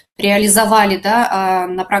 которые реализовали, да,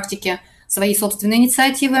 на практике свои собственные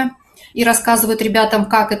инициативы, и рассказывают ребятам,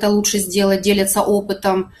 как это лучше сделать, делятся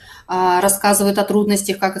опытом, рассказывают о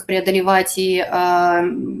трудностях, как их преодолевать и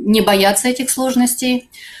не бояться этих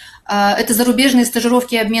сложностей. Это зарубежные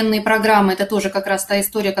стажировки и обменные программы. Это тоже как раз та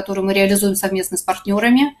история, которую мы реализуем совместно с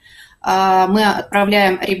партнерами. Мы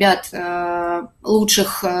отправляем ребят,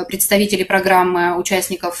 лучших представителей программы,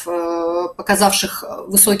 участников, показавших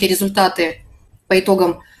высокие результаты по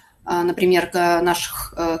итогам, например,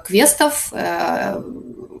 наших квестов.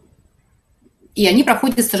 И они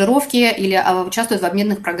проходят стажировки или участвуют в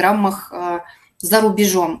обменных программах за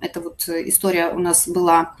рубежом. Это вот история у нас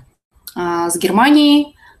была с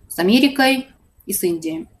Германией, с Америкой и с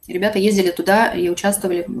Индией. Ребята ездили туда и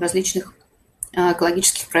участвовали в различных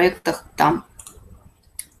экологических проектах там.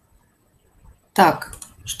 Так,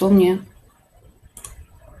 что мне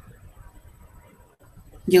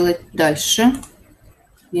делать дальше?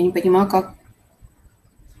 Я не понимаю, как.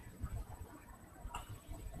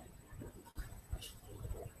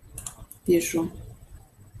 Вижу.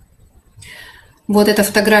 Вот эта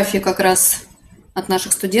фотография как раз от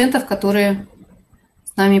наших студентов, которые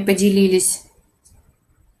с нами поделились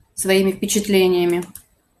своими впечатлениями.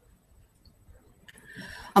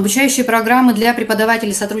 Обучающие программы для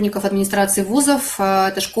преподавателей, сотрудников администрации вузов.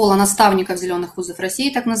 Это школа наставников зеленых вузов России,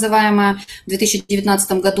 так называемая. В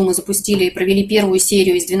 2019 году мы запустили и провели первую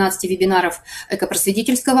серию из 12 вебинаров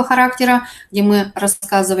экопросветительского характера, где мы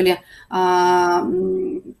рассказывали,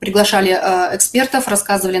 приглашали экспертов,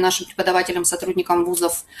 рассказывали нашим преподавателям, сотрудникам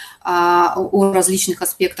вузов о различных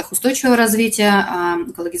аспектах устойчивого развития,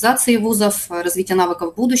 экологизации вузов, развития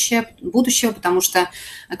навыков будущего, потому что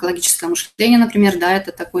экологическое мышление, например, да,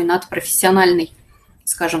 это такой надпрофессиональный,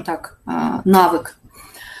 скажем так, навык.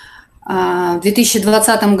 В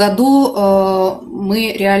 2020 году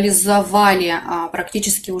мы реализовали,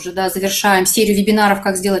 практически уже, да, завершаем серию вебинаров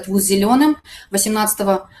 «Как сделать вуз зеленым». 18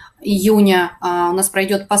 июня у нас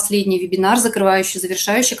пройдет последний вебинар, закрывающий,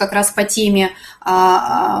 завершающий, как раз по теме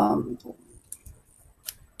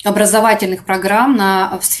образовательных программ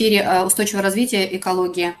в сфере устойчивого развития и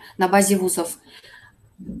экологии на базе вузов.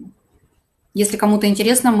 Если кому-то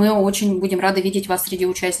интересно, мы очень будем рады видеть вас среди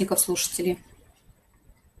участников, слушателей.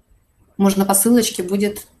 Можно по ссылочке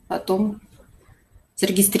будет потом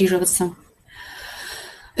зарегистрироваться.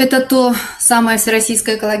 Это то самое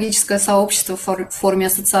всероссийское экологическое сообщество в форме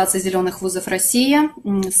Ассоциации зеленых вузов России.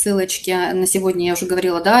 Ссылочки на сегодня я уже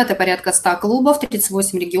говорила, да, это порядка 100 клубов,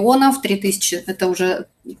 38 регионов, 3000, это уже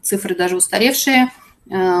цифры даже устаревшие,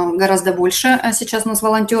 гораздо больше сейчас у нас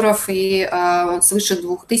волонтеров, и свыше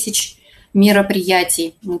 2000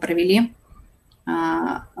 мероприятий мы провели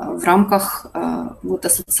в рамках вот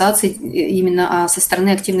ассоциации именно со стороны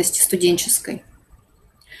активности студенческой.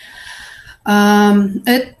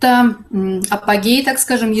 Это апогей, так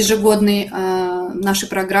скажем, ежегодный нашей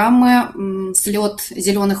программы «Слет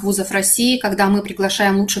зеленых вузов России», когда мы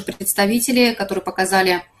приглашаем лучших представителей, которые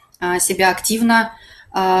показали себя активно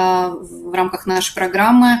в рамках нашей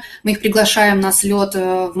программы. Мы их приглашаем на слет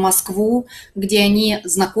в Москву, где они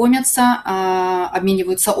знакомятся,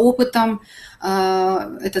 обмениваются опытом.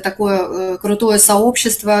 Это такое крутое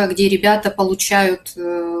сообщество, где ребята получают,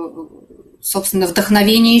 собственно,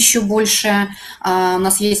 вдохновение еще больше. У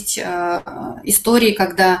нас есть истории,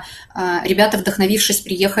 когда ребята, вдохновившись,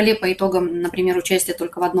 приехали по итогам, например, участия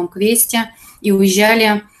только в одном квесте и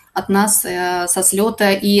уезжали от нас со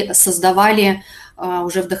слета и создавали,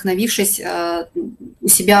 уже вдохновившись, у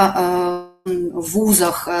себя в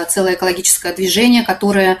вузах целое экологическое движение,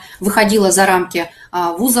 которое выходило за рамки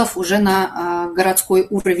вузов уже на городской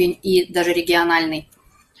уровень и даже региональный.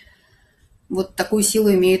 Вот такую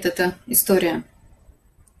силу имеет эта история.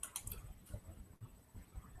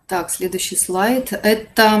 Так, следующий слайд.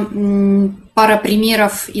 Это пара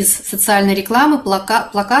примеров из социальной рекламы,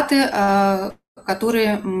 плакаты,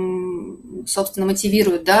 которые, собственно,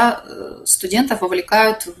 мотивируют, да, студентов,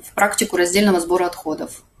 вовлекают в практику раздельного сбора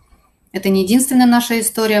отходов. Это не единственная наша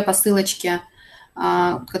история. По ссылочке,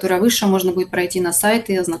 которая выше, можно будет пройти на сайт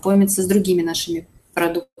и ознакомиться с другими нашими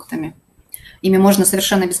продуктами. Ими можно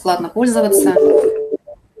совершенно бесплатно пользоваться.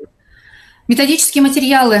 Методические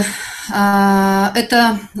материалы –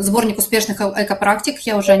 это сборник успешных экопрактик,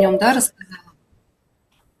 я уже о нем, да, рассказала.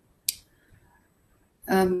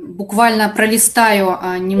 Буквально пролистаю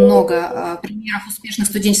немного примеров успешных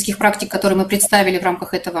студенческих практик, которые мы представили в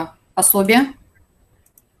рамках этого пособия.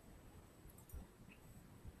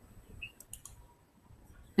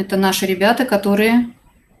 Это наши ребята,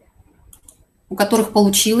 у которых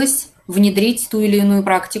получилось внедрить ту или иную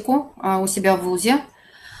практику у себя в вузе.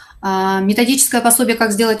 Методическое пособие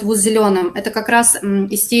 «Как сделать вуз зеленым» – это как раз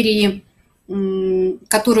из серии,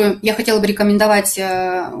 которую я хотела бы рекомендовать,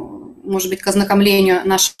 может быть, к ознакомлению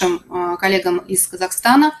нашим коллегам из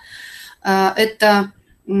Казахстана. Это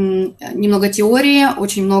немного теории,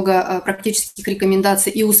 очень много практических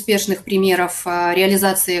рекомендаций и успешных примеров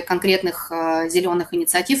реализации конкретных зеленых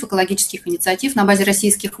инициатив, экологических инициатив на базе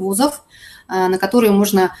российских вузов, на которые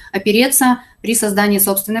можно опереться при создании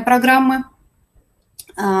собственной программы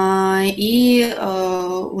и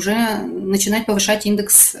уже начинать повышать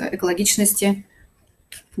индекс экологичности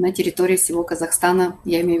на территории всего Казахстана,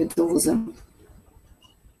 я имею в виду вузы.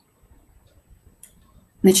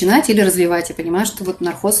 Начинать или развивать. Я понимаю, что вот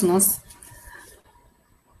Нархоз у нас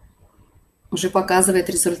уже показывает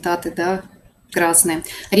результаты, да, красные.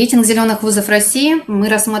 Рейтинг зеленых вузов России. Мы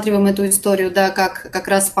рассматриваем эту историю, да, как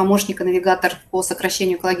раз помощник-навигатор по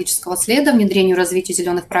сокращению экологического следа, внедрению и развитию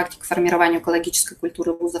зеленых практик, формированию экологической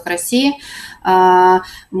культуры в вузах России.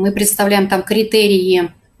 Мы представляем там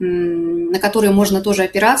критерии, на которые можно тоже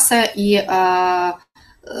опираться и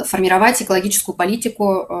формировать экологическую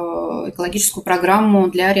политику, экологическую программу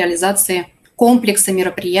для реализации комплекса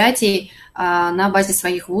мероприятий на базе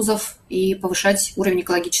своих вузов и повышать уровень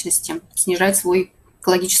экологичности, снижать свой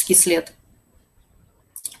экологический след.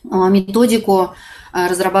 Методику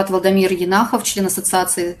разрабатывал Дамир Янахов, член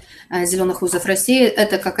Ассоциации зеленых вузов России.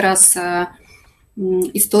 Это как раз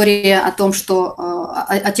история о том, что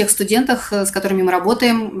о тех студентах, с которыми мы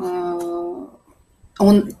работаем.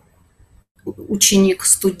 Он ученик,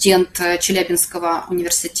 студент Челябинского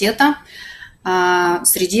университета,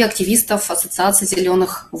 среди активистов Ассоциации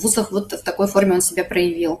зеленых вузов. Вот в такой форме он себя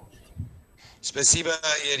проявил. Спасибо,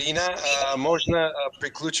 Ирина. Можно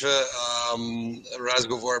приключить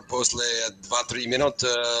разговор после 2-3 минут?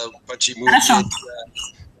 Почему? Хорошо.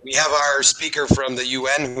 We have our speaker from the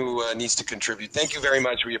UN who needs to contribute. Thank you very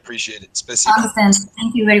much. We appreciate it. Спасибо. Understand.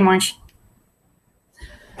 Thank you very much.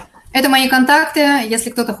 Это мои контакты.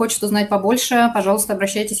 Если кто-то хочет узнать побольше, пожалуйста,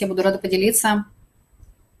 обращайтесь, я буду рада поделиться.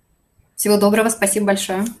 Всего доброго, спасибо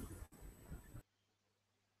большое.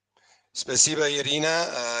 Спасибо, Irina.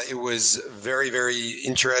 It was very, very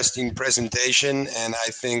interesting presentation, and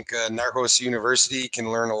I think Narhos University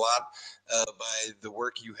can learn a lot by the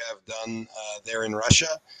work you have done there in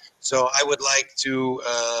Russia. So I would like to,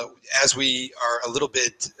 as we are a little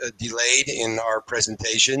bit delayed in our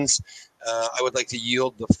presentations, I would like to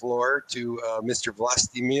yield the floor to Mr.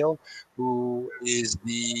 Vlastimil, who is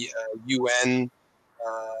the UN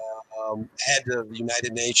head of the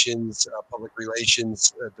United Nations Public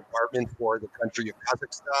Relations Department for the country of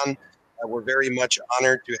Kazakhstan. We're very much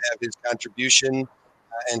honored to have his contribution,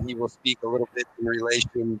 and he will speak a little bit in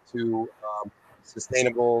relation to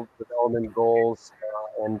sustainable development goals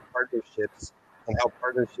and partnerships, and how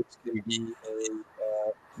partnerships can be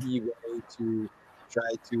a key way to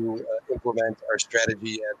try to implement our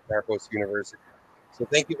strategy at Narhos University. So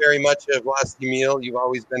thank you very much, Vlastimil. You've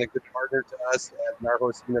always been a good partner to us at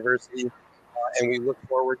Narhos University, and we look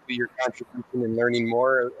forward to your contribution and learning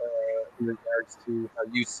more in regards to how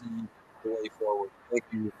you see the way forward. Thank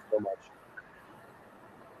you so much.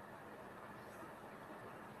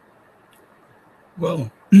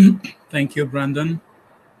 Well, thank you, Brandon.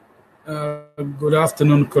 Good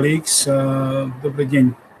afternoon, colleagues. Добрый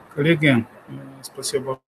день, коллеги.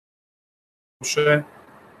 Спасибо большое.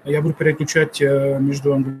 Я буду переключать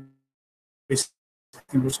между английским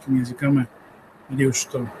и русским языками. Надеюсь,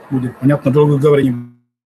 что будет понятно. Долго говорить не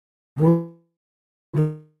буду.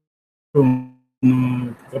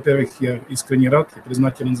 Но, во-первых, я искренне рад и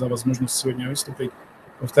признателен за возможность сегодня выступить.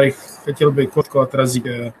 Во-вторых, хотел бы коротко отразить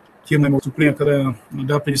тему моего выступления, которое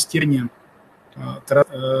до предстирения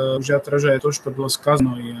уже отражает то, что было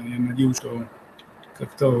сказано. И я надеюсь, что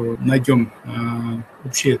как-то найдем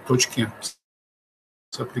общие точки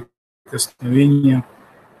соприкосновения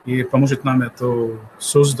и поможет нам это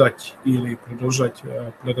создать или продолжать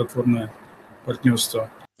плодотворное партнерство.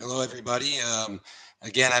 Hello, everybody.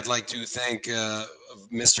 Again, I'd like to thank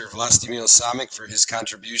Mr. Vlastimil Samik for his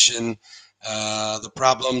contribution. The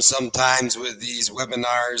problem sometimes with these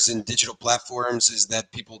webinars and digital platforms is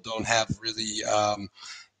that people don't have really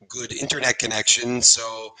good internet connection.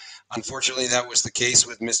 So unfortunately, that was the case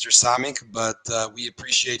with Mr. Samik, but we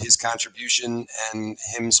appreciate his contribution and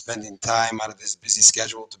him spending time out of his busy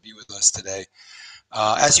schedule to be with us today.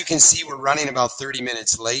 As you can see, we're running about 30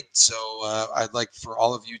 minutes late, so I'd like for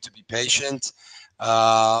all of you to be patient.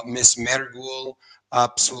 Ms. Mergul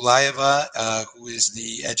Apsulayeva, who is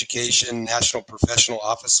the Education National Professional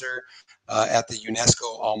Officer at the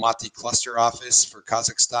UNESCO Almaty Cluster Office for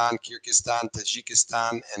Kazakhstan, Kyrgyzstan,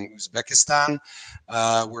 Tajikistan, and Uzbekistan.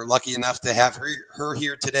 We're lucky enough to have her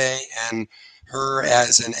here today, and her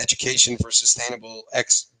as an education for sustainable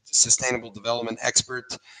development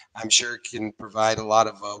expert, I'm sure can provide a lot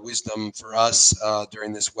of wisdom for us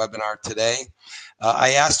during this webinar today.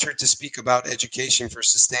 I asked her to speak about education for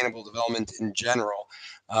sustainable development in general,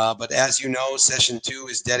 but as you know, session 2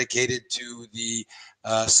 is dedicated to the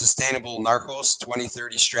Sustainable Narhos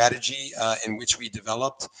 2030 strategy in which we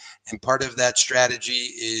developed, and part of that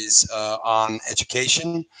strategy is on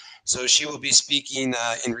education. So she will be speaking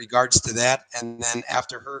in regards to that, and then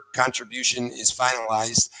after her contribution is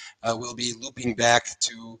finalized, we'll be looping back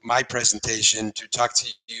to my presentation to talk to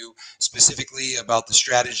you specifically about the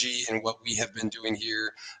strategy and what we have been doing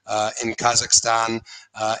here in Kazakhstan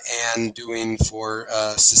and doing for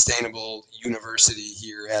sustainable university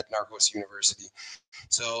here at Narhos University.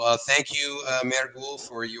 So thank you, Mergul,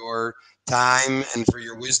 for your time and for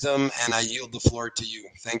your wisdom, and I yield the floor to you.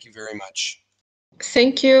 Thank you very much.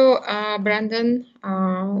 Thank you, Brandon.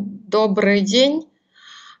 Добрый день,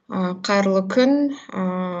 қайырлы күн,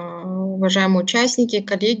 уважаемые участники,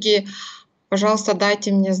 коллеги. Пожалуйста,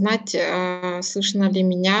 дайте мне знать, слышно ли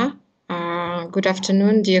меня. Good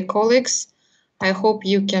afternoon, dear colleagues. I hope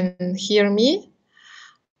you can hear me.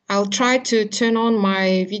 I'll try to turn on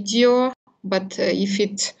my video, but if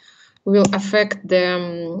it will affect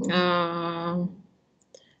the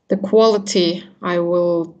quality, I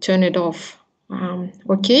will turn it off.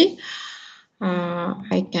 Okay,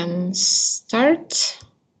 I can start.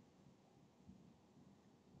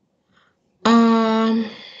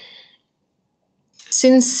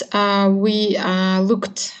 Since we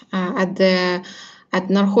looked at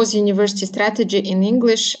Narhos University strategy in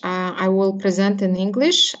English, I will present in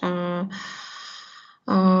English.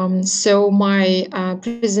 So my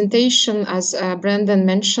presentation, as Brandon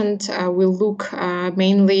mentioned, will look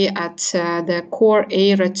mainly at the core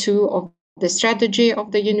area 2 of the strategy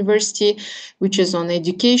of the university, which is on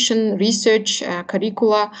education, research,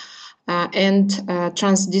 curricula, and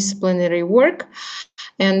transdisciplinary work.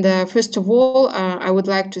 And first of all, I would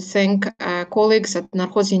like to thank colleagues at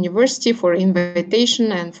Narhos University for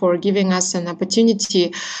invitation and for giving us an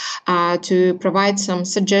opportunity to provide some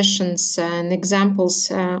suggestions and examples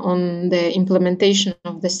on the implementation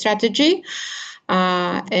of the strategy.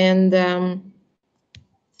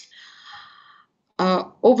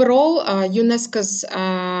 Overall, UNESCO's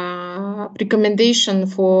recommendation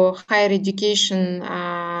for higher education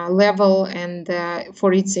level and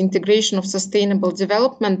for its integration of sustainable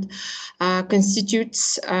development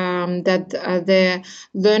constitutes that the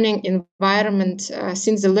learning environment,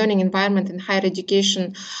 since the learning environment in higher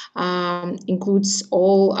education includes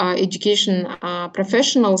all education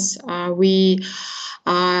professionals, we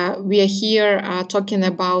are here talking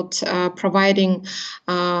about providing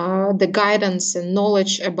the guidance and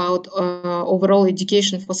knowledge about overall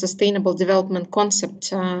education for sustainable development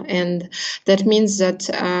concept. And that means that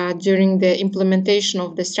during the implementation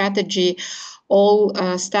of the strategy, all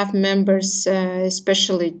staff members,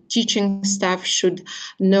 especially teaching staff, should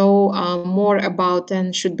know more about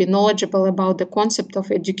and should be knowledgeable about the concept of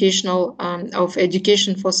education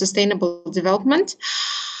for sustainable development.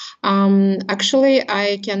 Actually,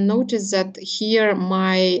 I can notice that here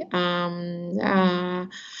my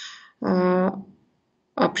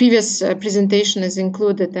previous presentation is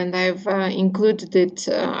included, and I've included it,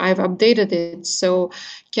 I've updated it. So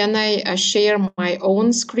can I share my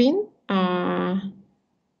own screen?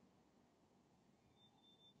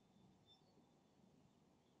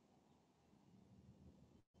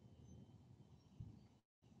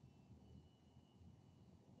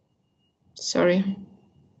 Sorry.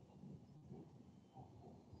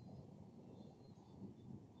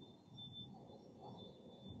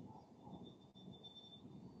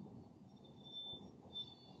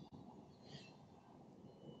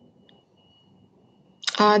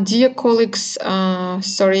 Dear colleagues,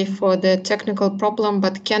 sorry for the technical problem,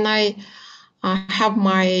 but can I have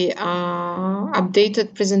my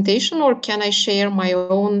updated presentation, or can I share my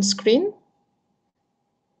own screen?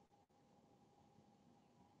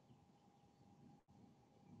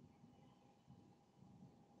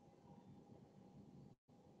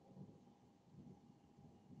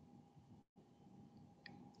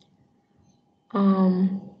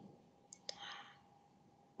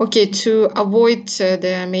 Okay, to avoid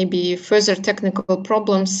the maybe further technical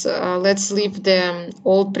problems, let's leave the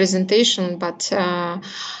old presentation, but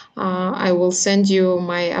I will send you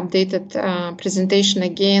my updated presentation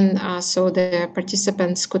again so the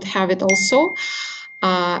participants could have it also.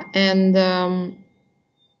 But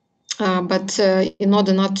in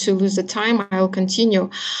order not to lose the time, I'll continue.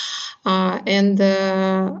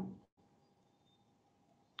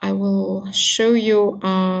 I will show you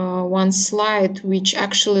one slide which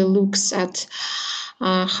actually looks at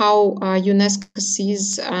how UNESCO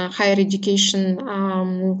sees higher education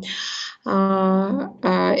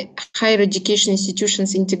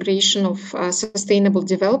institutions' integration of sustainable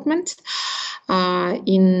development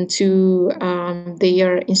into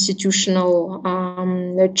their institutional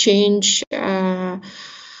change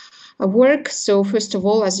work. So first of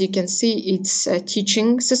all, as you can see, it's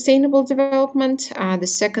teaching sustainable development. The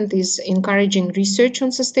second is encouraging research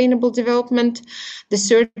on sustainable development. The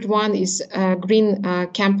third one is green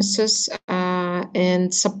campuses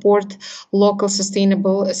and support local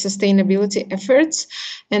sustainability efforts.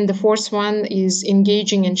 And the fourth one is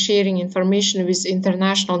engaging and sharing information with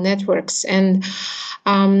international networks. And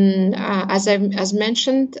as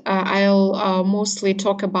mentioned, I'll mostly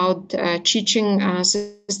talk about teaching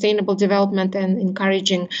sustainable development and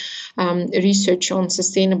encouraging research on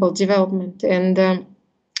sustainable development. And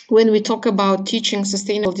when we talk about teaching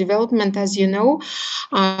sustainable development, as you know,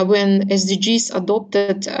 when SDGs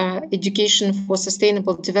adopted education for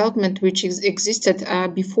sustainable development, which existed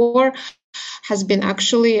before, has been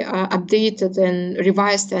actually updated and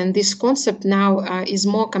revised, and this concept now is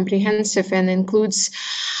more comprehensive and includes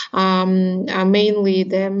mainly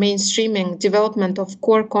the mainstreaming development of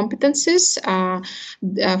core competencies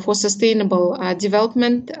for sustainable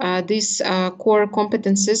development. These core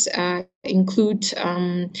competencies include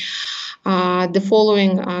the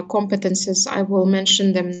following competences. I will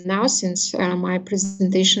mention them now since my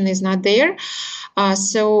presentation is not there.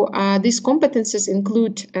 So these competences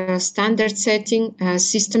include standard setting,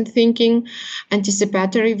 system thinking,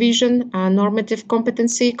 anticipatory vision, normative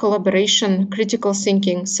competency, collaboration, critical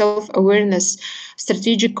thinking, self-awareness,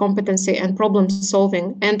 strategic competency, and problem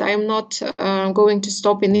solving. And I'm not going to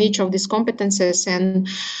stop in each of these competences, and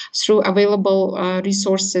through available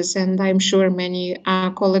resources, and I'm sure many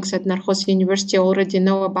colleagues at Narhos University already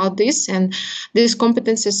know about this. And these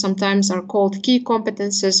competences sometimes are called key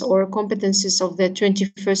competences or competencies of the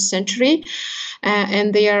 21st century.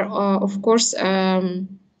 And they are, of course,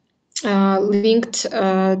 linked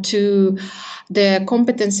to the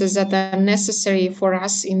competences that are necessary for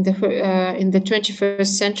us in the 21st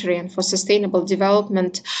century and for sustainable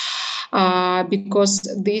development, because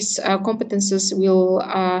these competences will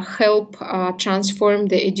help transform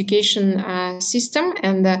the education system.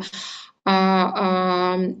 And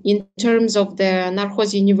in terms of the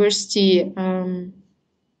Narhos University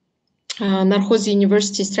Narhos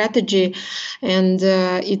University strategy and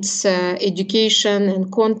its education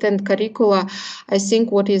and content curricula, I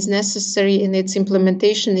think what is necessary in its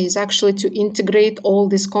implementation is actually to integrate all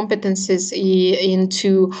these competencies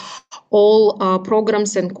into all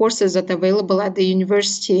programs and courses that are available at the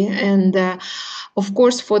university. And of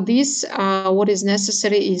course, for this, what is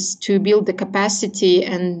necessary is to build the capacity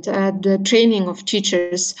and the training of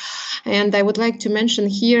teachers. And I would like to mention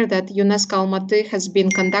here that UNESCO Almaty has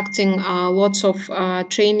been conducting lots of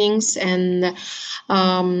trainings and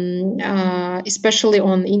especially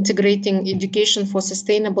on integrating education for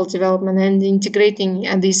sustainable development and integrating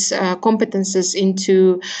these competences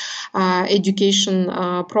into education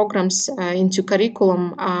programs, into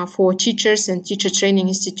curriculum for teachers and teacher training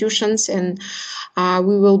institutions. And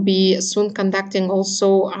we will be soon conducting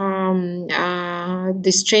also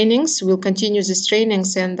these trainings. We'll continue these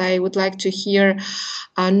trainings, and I would like to hear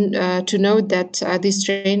to note that these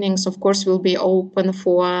trainings, of course, will be open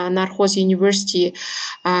for Narhos University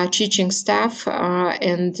teaching staff,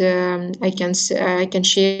 and I can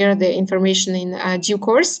share the information in due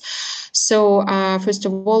course. So first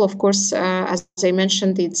of all, of course, as I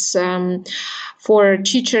mentioned, it's for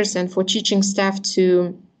teachers and for teaching staff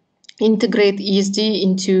to integrate ESD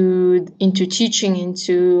into teaching,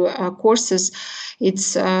 into courses.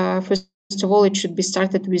 It's first of all, it should be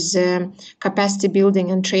started with capacity building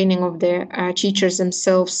and training of the teachers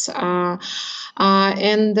themselves.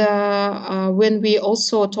 And when we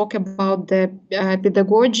also talk about the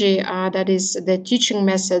pedagogy, that is the teaching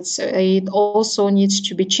methods, it also needs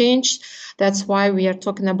to be changed. That's why we are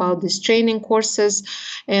talking about these training courses.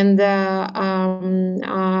 And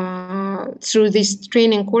through these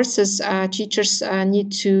training courses, teachers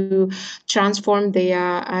need to transform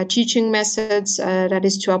their teaching methods, that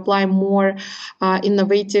is to apply more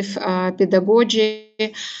innovative pedagogy.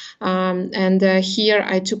 And here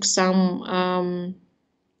I took some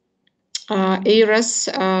areas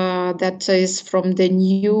that is from the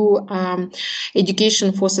new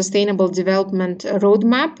Education for Sustainable Development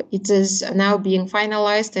Roadmap. It is now being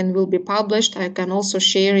finalized and will be published. I can also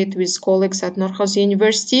share it with colleagues at Narhos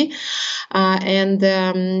University. And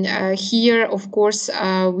here, of course,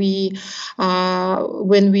 when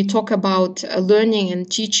we talk about learning and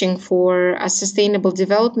teaching for sustainable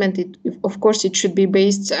development, of course, it should be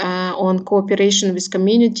based on cooperation with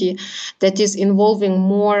community, that is involving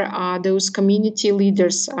more those community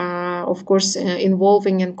leaders, of course,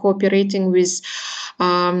 involving and cooperating with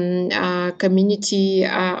community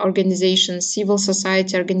organizations, civil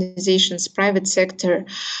society organizations, private sector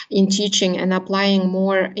in teaching and applying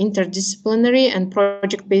more interdisciplinary and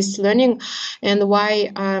project-based learning. And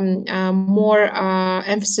why more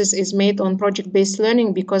emphasis is made on project-based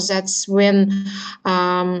learning, because that's when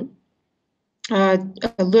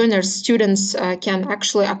learners, students can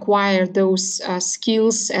actually acquire those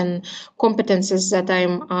skills and competences that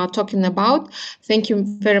I'm talking about. Thank you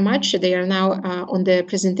very much. They are now on the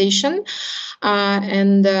presentation.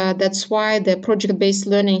 And that's why the project-based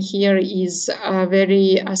learning here is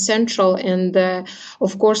very central. And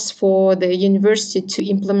of course, for the university to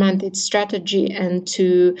implement its strategy and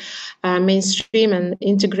to mainstream and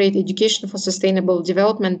integrate education for sustainable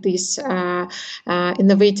development, these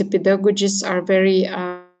innovative pedagogies are very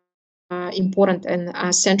important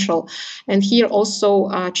and central. And here also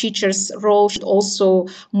teachers' role should also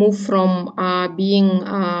move from being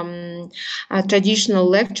traditional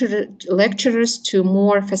lecturers to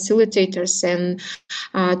more facilitators, and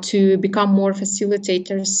to become more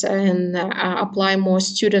facilitators and apply more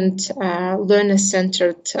student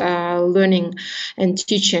learner-centered learning and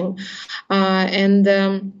teaching.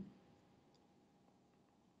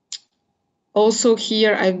 Also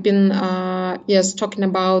here I've been talking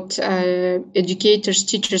about educators,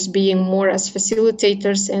 teachers being more as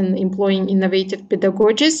facilitators and employing innovative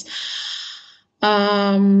pedagogies.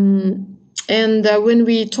 And when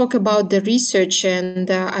we talk about the research, and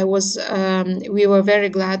we were very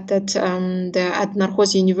glad that at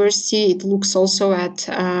Narhos University it looks also at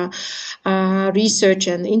research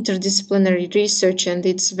and interdisciplinary research, and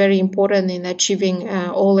it's very important in achieving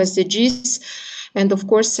all SDGs. And of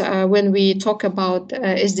course, when we talk about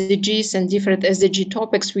SDGs and different SDG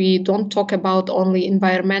topics, we don't talk about only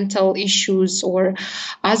environmental issues or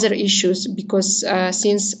other issues, because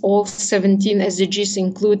since all 17 SDGs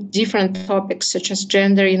include different topics such as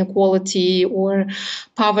gender inequality or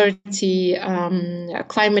poverty,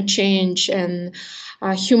 climate change, and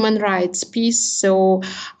human rights, peace. So,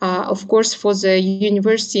 of course, for the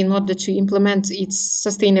university, in order to implement its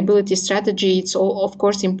sustainability strategy, it's of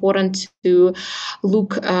course important to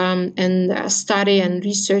look and study and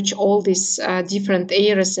research all these different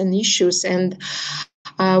areas and issues. And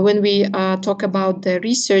when we talk about the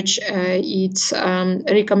research, it's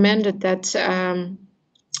recommended that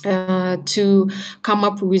to come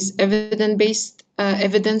up with evidence-based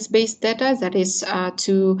data, that is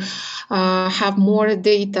to have more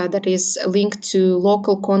data that is linked to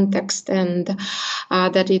local context, and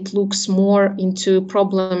that it looks more into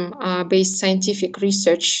problem-based scientific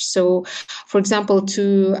research. So, for example,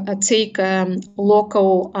 to take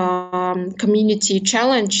local community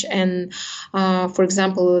challenge, and for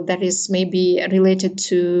example, that is maybe related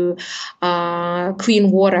to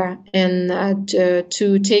clean water, and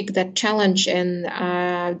to take that challenge and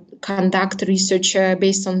conduct research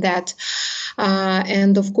based on that.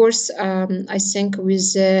 And of course, I think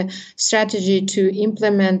with the strategy to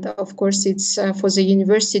implement, of course, it's for the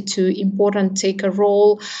university to important take a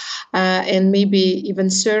role and maybe even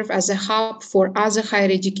serve as a hub for other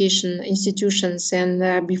higher education institutions.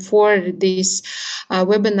 And before this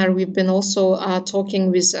webinar, we've been also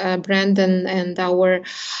talking with Brandon, and our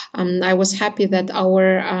I was happy that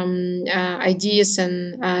our ideas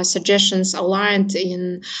and suggestions aligned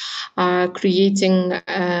in creating,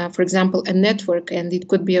 for example, a network, and it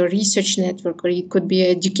could be a research network, or it could be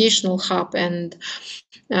an educational hub. And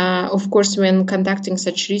of course, when conducting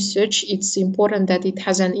such research, it's important that it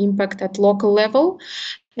has an impact at local level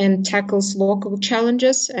and tackles local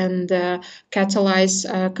challenges and catalyze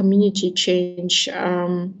community change.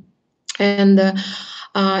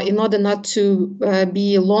 In order not to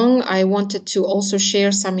be long, I wanted to also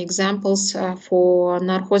share some examples for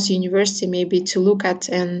Narhos University maybe to look at,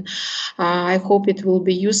 and I hope it will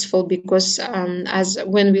be useful, because as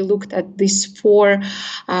when we looked at these four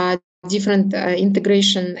different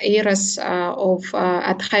integration areas of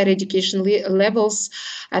at higher education levels.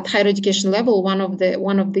 At higher education level,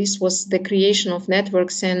 one of these was the creation of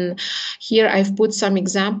networks, and here I've put some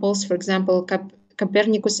examples. For example,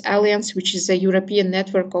 Copernicus Alliance, which is a European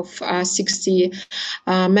network of 60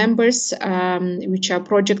 members, which are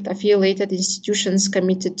project-affiliated institutions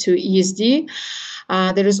committed to ESG.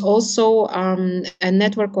 There is also a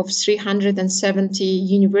network of 370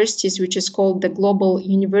 universities, which is called the Global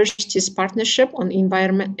Universities Partnership on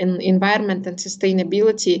Environment and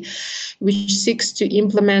Sustainability, which seeks to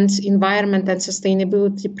implement environment and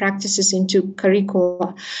sustainability practices into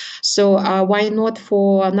curricula. So why not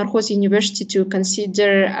for Narhos University to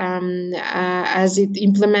consider, as it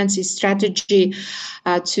implements its strategy,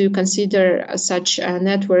 to consider such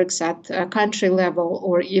networks at a country level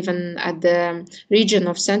or even at the region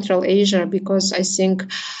of Central Asia, because I think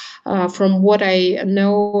from what I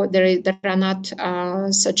know, there are not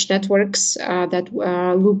such networks that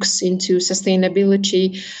looks into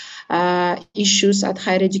sustainability issues at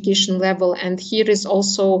higher education level. And here is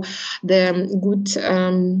also the good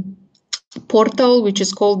portal, which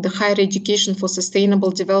is called the Higher Education for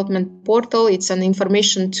Sustainable Development portal. It's an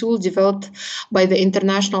information tool developed by the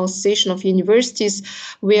International Association of Universities,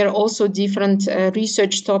 where also different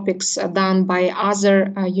research topics are done by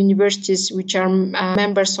other universities which are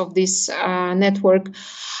members of this network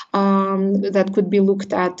that could be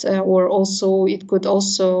looked at, or also it could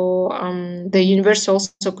also the university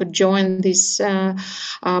also could join this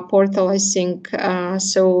portal, I think,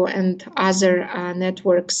 so, and other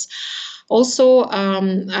networks. Also,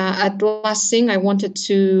 at the last thing, I wanted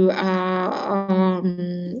to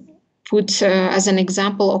put as an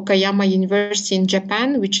example Okayama University in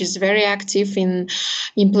Japan, which is very active in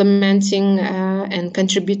implementing and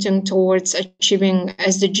contributing towards achieving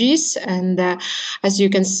SDGs. And as you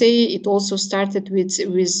can see, it also started with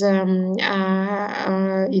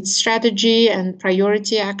its strategy and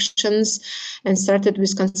priority actions, and started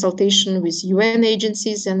with consultation with UN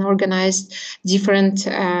agencies and organized different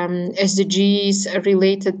SDGs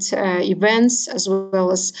related events, as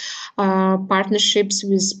well as partnerships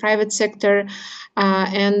with private sector.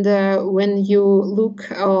 And when you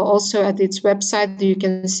look also at its website, you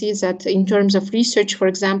can see that in terms of research, for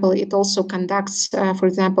example, it also conducts, for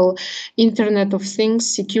example, Internet of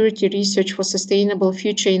Things, security research for sustainable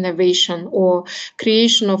future innovation, or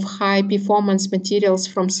creation of high performance materials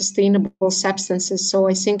from sustainable substances. So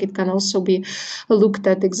I think it can also be looked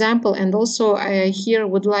at example. And also I here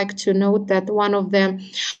would like to note that one of the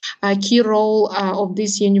key role of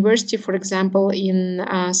this university, for example, in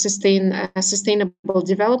sustainable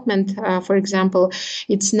development, for example,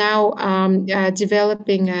 it's now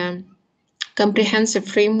developing a comprehensive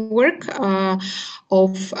framework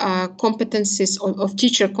of competencies, of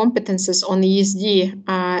teacher competencies on ESG,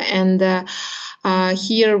 and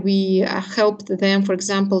here we helped them, for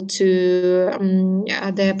example, to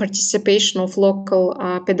the participation of local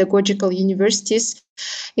pedagogical universities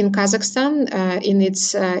in Kazakhstan in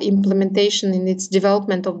its implementation, in its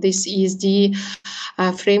development of this ESD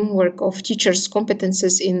framework of teachers'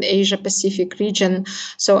 competences in Asia-Pacific region.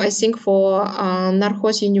 So I think for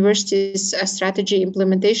Narhos University's strategy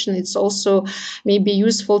implementation, it's also maybe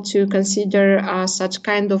useful to consider such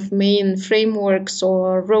kind of main frameworks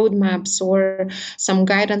or roadmaps or some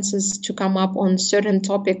guidances to come up on certain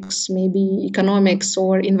topics, maybe economics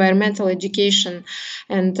or environmental education,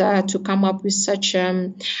 and to come up with such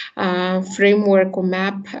a framework or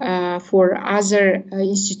map for other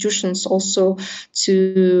institutions also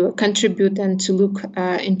to contribute and to look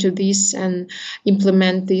into this and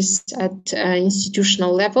implement this at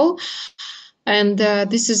institutional level. And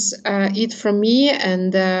this is it from me.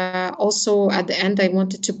 And also at the end, I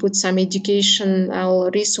wanted to put some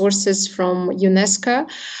educational resources from UNESCO.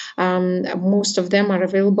 Most of them are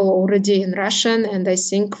available already in Russian. And I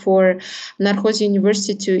think for Narhos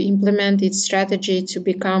University to implement its strategy to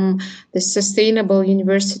become the sustainable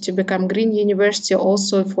university, to become green university,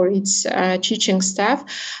 also for its teaching staff,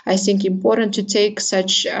 I think important to take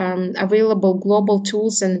such available global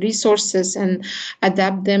tools and resources and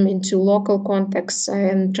adapt them into local context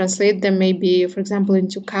and translate them maybe, for example,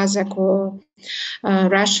 into Kazakh or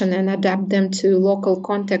Russian and adapt them to local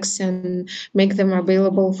context and make them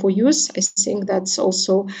available for use. I think that's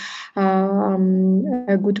also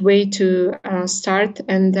a good way to start.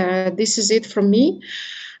 And this is it from me.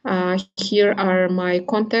 Here are my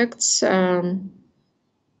contacts. Thank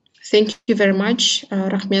you very much.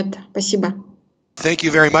 Rahmet, спасибо. Thank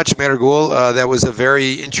you very much, Mergul. That was a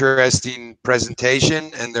very interesting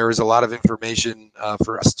presentation, and there was a lot of information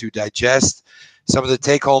for us to digest. Some of the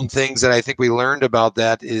take-home things that I think we learned about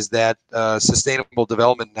that is that sustainable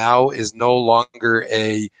development now is no longer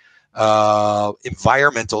a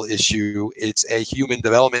environmental issue. It's a human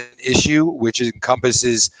development issue, which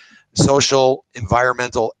encompasses social,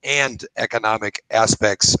 environmental, and economic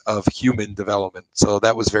aspects of human development. So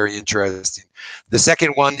that was very interesting. The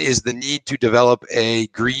second one is the need to develop a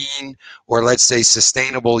green, or let's say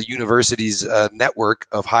sustainable universities network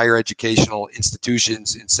of higher educational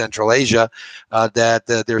institutions in Central Asia, that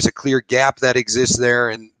there's a clear gap that exists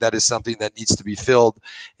there, and that is something that needs to be filled,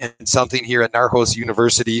 and something here at Narhos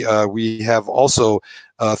University we have also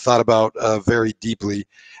thought about very deeply.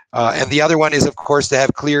 And the other one is, of course, to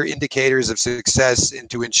have clear indicators of success and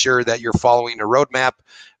to ensure that you're following a roadmap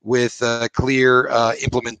with a clear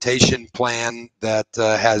implementation plan that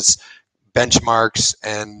has benchmarks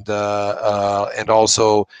and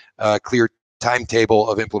also a clear timetable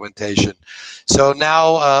of implementation. So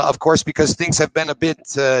now, of course, because things have been a bit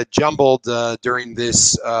jumbled during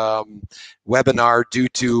this webinar due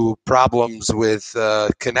to problems with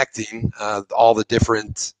connecting all the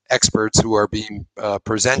different experts who are being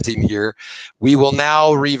presenting here, we will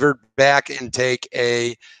now revert back and take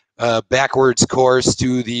a backwards course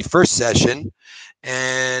to the first session.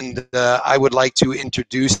 And I would like to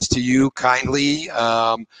introduce to you kindly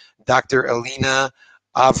Dr. Alina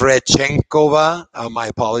Avrechenkova. My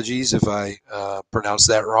apologies if I pronounced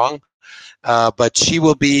that wrong. But she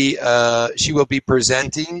will be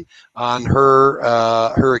presenting on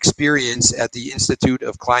her experience at the Institute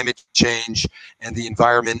of Climate Change and the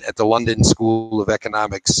Environment at the London School of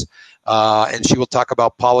Economics, and she will talk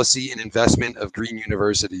about policy and investment of green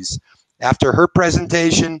universities. After her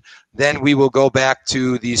presentation, then we will go back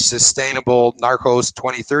to the Sustainable Narhos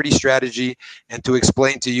 2030 strategy and to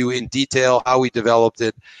explain to you in detail how we developed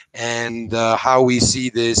it and how we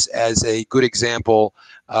see this as a good example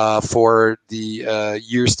for the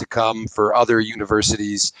years to come for other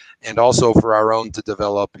universities and also for our own to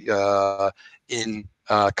develop in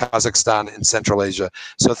Kazakhstan and Central Asia.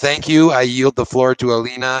 So thank you. I yield the floor to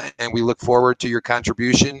Alina, and we look forward to your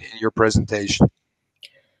contribution in your presentation.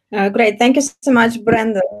 Great. Thank you so much,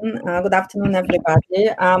 Brandon. Good afternoon,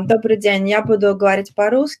 everybody. Добрый день. Я буду говорить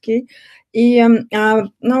по-русски. И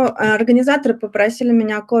организаторы попросили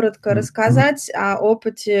меня коротко рассказать о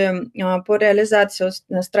опыте по реализации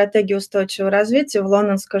стратегии устойчивого развития в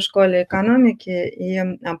Лондонской школе экономики и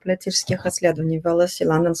политических исследований в LSE,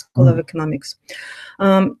 London School of Economics.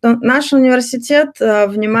 Наш университет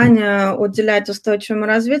внимание уделять устойчивому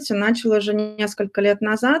развитию начал уже несколько лет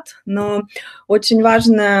назад, но очень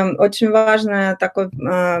важное такое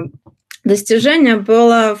достижение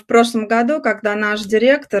было в прошлом году, когда наш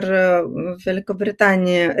директор в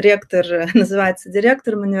Великобритании, ректор, называется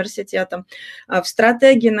директором университета, в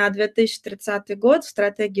стратегии на 2030 год, в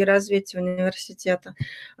стратегии развития университета,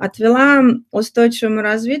 отвела устойчивому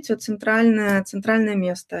развитию центральное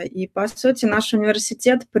место. И, по сути, наш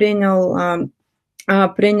университет принял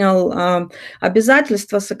принял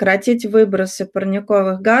обязательство сократить выбросы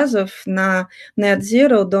парниковых газов на net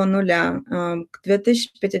zero до нуля к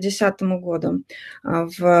 2050 году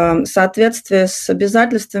в соответствии с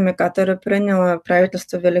обязательствами, которые приняло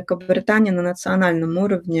правительство Великобритании на национальном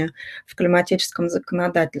уровне в климатическом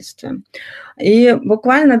законодательстве. И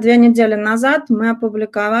буквально 2 недели назад мы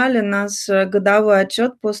опубликовали наш годовой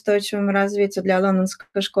отчет по устойчивому развитию для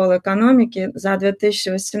Лондонской школы экономики за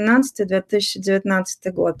 2018-2019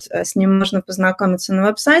 год. С ним можно познакомиться на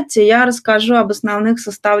веб-сайте. Я расскажу об основных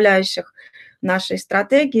составляющих нашей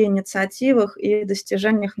стратегии, инициативах и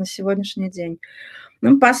достижениях на сегодняшний день.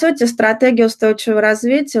 Ну, по сути, стратегия устойчивого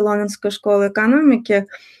развития Лондонской школы экономики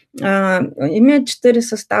имеет 4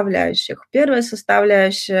 составляющих. Первая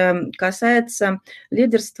составляющая касается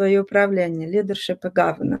лидерства и управления, leadership и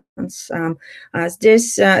governance.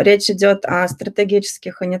 Здесь речь идет о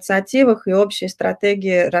стратегических инициативах и общей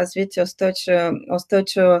стратегии развития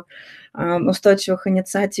устойчивых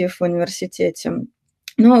инициатив в университете.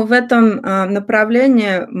 Но в этом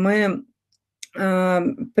направлении мы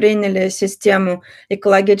приняли систему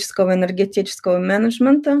экологического и энергетического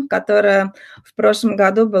менеджмента, которая в прошлом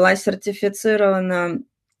году была сертифицирована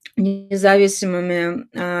независимыми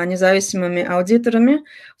аудиторами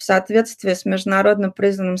в соответствии с международно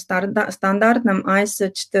признанным стандартом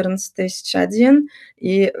ISO 14001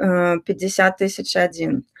 и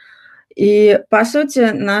 50001. И, по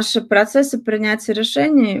сути, наши процессы принятия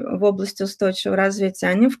решений в области устойчивого развития,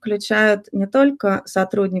 они включают не только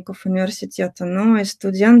сотрудников университета, но и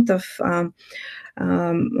студентов. У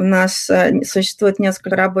нас существует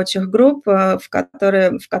несколько рабочих групп, в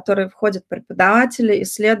которые входят преподаватели,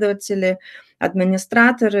 исследователи,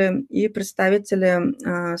 администраторы и представители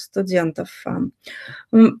студентов.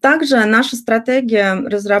 Также наша стратегия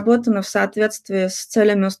разработана в соответствии с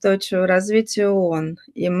целями устойчивого развития ООН,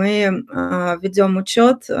 и мы ведем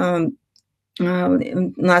учет.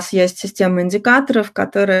 У нас есть система индикаторов,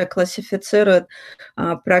 которая классифицирует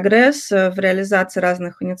прогресс в реализации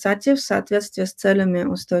разных инициатив в соответствии с целями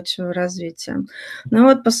устойчивого развития. Ну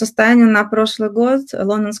вот по состоянию на прошлый год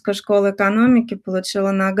Лондонская школа экономики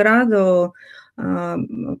получила награду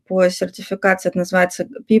по сертификации, это называется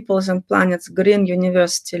People's and Planet's Green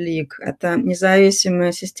University League. Это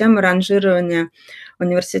независимая система ранжирования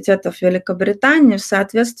университетов Великобритании в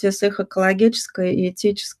соответствии с их экологической и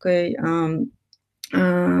этической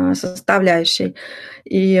составляющей.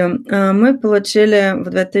 И мы получили в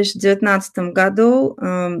 2019 году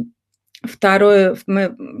вторые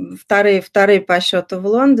по счету в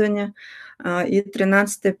Лондоне и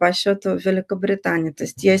 13-й по счету в Великобритании. То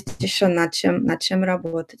есть есть еще над чем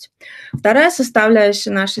работать. Вторая составляющая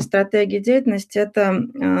нашей стратегии деятельности – это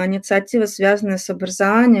инициативы, связанные с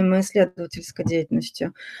образованием и исследовательской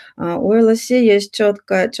деятельностью. У ЛСИ есть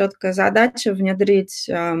четкая задача внедрить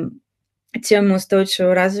тему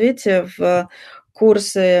устойчивого развития в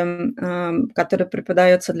курсы, которые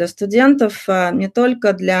преподаются для студентов, не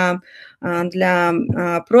только для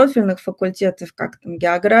профильных факультетов, как там,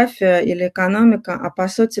 география или экономика, а по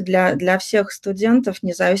сути для всех студентов,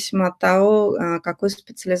 независимо от того, какую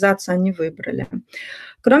специализацию они выбрали.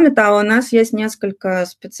 Кроме того, у нас есть несколько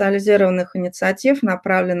специализированных инициатив,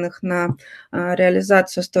 направленных на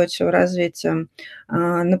реализацию устойчивого развития.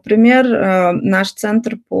 Например, наш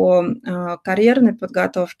центр по карьерной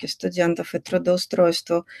подготовке студентов и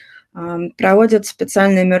трудоустройству проводит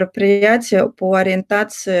специальные мероприятия по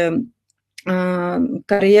ориентации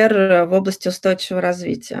карьер в области устойчивого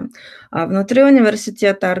развития. Внутри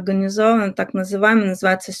университета организован так называемый,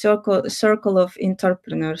 называется Circle of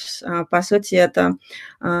Entrepreneurs. По сути, это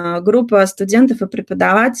группа студентов и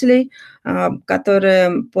преподавателей,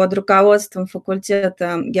 которые под руководством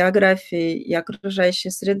факультета географии и окружающей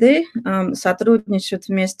среды сотрудничают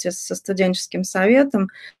вместе со студенческим советом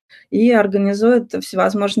и организуют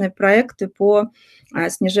всевозможные проекты по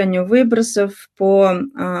снижению выбросов, по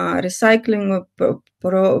ресайклингу,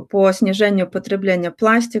 по снижению потребления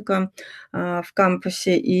пластика в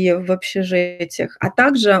кампусе и в общежитиях, а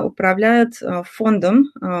также управляют фондом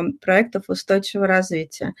проектов устойчивого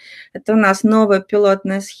развития. Это у нас новая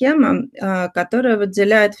пилотная схема, которая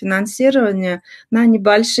выделяет финансирование на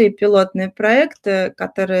небольшие пилотные проекты,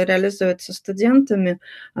 которые реализуются студентами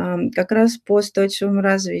как раз по устойчивому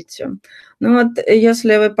развитию. Ну вот,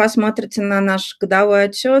 если вы посмотрите на наш годовой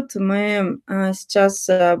отчет, мы сейчас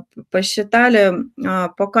посчитали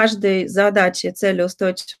по каждой задаче и цели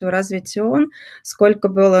устойчивого развития ООН, сколько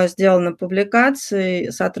было сделано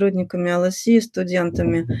публикаций сотрудниками ЛСИ и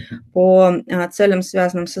студентами по целям,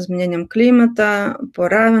 связанным с изменением климата, по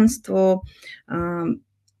равенству,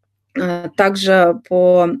 также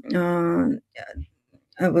по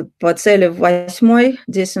по цели 8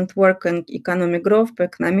 Decent Work and Economic Growth, по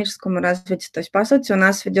экономическому развитию. То есть, по сути, у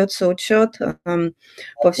нас ведется учет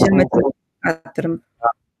по всем этим индикаторам.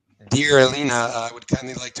 Dear Alina, I would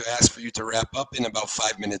kindly like to ask for you to wrap up in about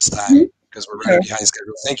 5 minutes time, because we're running behind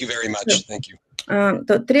schedule. Thank you very much. Thank you.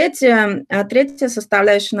 Третья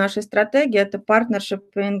составляющая нашей стратегии – это partnership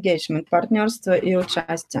и engagement, партнерство и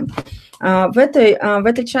участие. В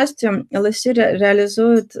этой части LSE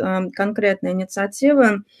реализует конкретные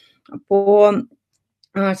инициативы по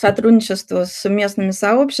сотрудничеству с местными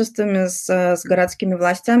сообществами, с городскими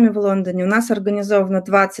властями в Лондоне. У нас организовано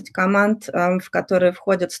 20 команд, в которые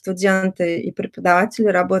входят студенты и преподаватели,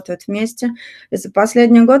 работают вместе. И за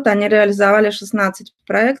последний год они реализовали 16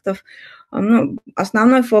 проектов.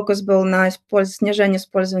 Основной фокус был на снижении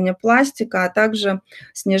использования пластика, а также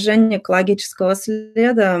снижении экологического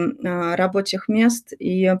следа рабочих мест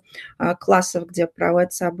и классов, где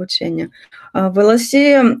проводится обучение. В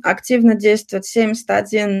LSE активно действует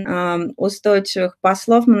 71 устойчивых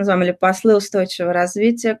послов, мы называем, или послы устойчивого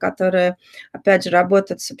развития, которые, опять же,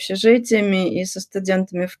 работают с общежитиями и со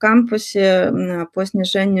студентами в кампусе по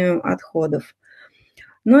снижению отходов.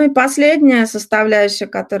 Ну и последняя составляющая,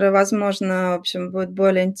 которая, возможно, в общем, будет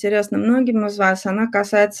более интересна многим из вас, она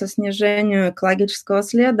касается снижения экологического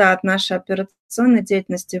следа от нашей операционной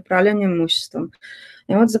деятельности и управления имуществом.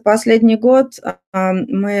 И вот за последний год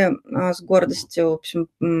мы с гордостью, в общем,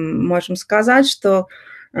 можем сказать, что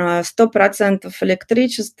 100%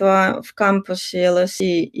 электричества в кампусе LSE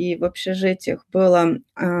и в общежитиях было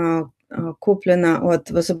куплено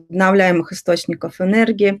от возобновляемых источников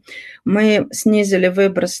энергии. Мы снизили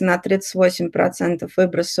выбросы на 38%,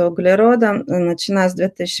 выбросы углерода, начиная с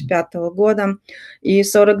 2005 года. И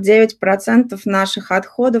 49% наших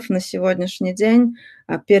отходов на сегодняшний день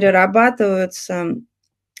перерабатываются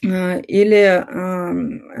или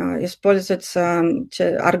используются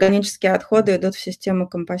органические отходы, идут в систему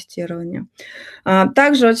компостирования.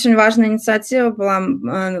 Также очень важная инициатива была.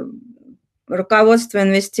 Руководство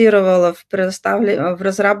инвестировало в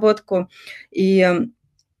разработку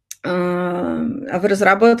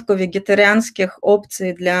вегетарианских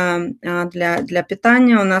опций для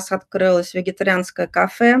питания. У нас открылось вегетарианское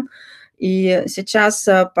кафе, и сейчас,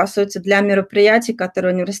 по сути, для мероприятий,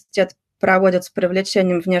 которые университет проводит с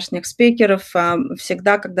привлечением внешних спикеров,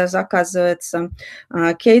 всегда, когда заказывается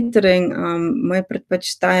кейтеринг, мы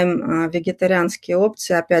предпочитаем вегетарианские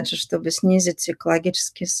опции, опять же, чтобы снизить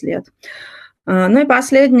экологический след. Ну и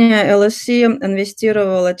последнее, LSE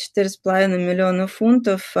инвестировала 4,5 миллиона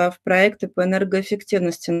фунтов в проекты по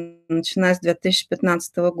энергоэффективности, начиная с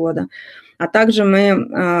 2015 года. А также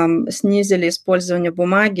мы снизили использование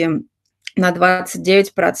бумаги на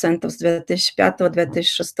 29% с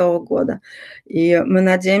 2005-2006 года. И мы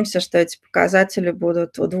надеемся, что эти показатели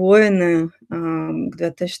будут удвоены к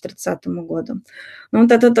 2030 году. Ну,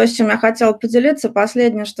 вот это то, с чем я хотела поделиться.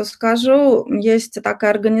 Последнее, что скажу, есть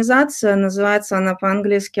такая организация, называется она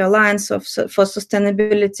по-английски Alliance for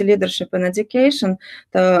Sustainability, Leadership and Education,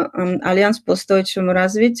 это Альянс по устойчивому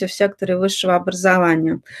развитию в секторе высшего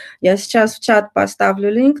образования. Я сейчас в чат поставлю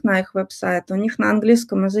линк на их веб-сайт. У них на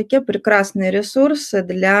английском языке прекрасные ресурсы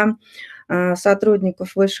для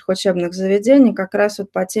сотрудников высших учебных заведений как раз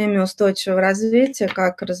вот по теме устойчивого развития,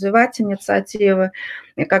 как развивать инициативы,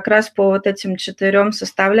 и как раз по вот этим 4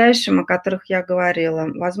 составляющим, о которых я говорила.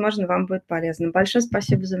 Возможно, вам будет полезно. Большое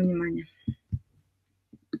спасибо за внимание.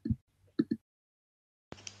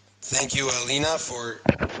 Thank you, Alina,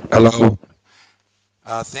 Hello.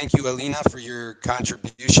 Thank you, Alina, for your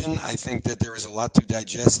contribution. I think that there is a lot to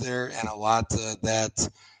digest there and a lot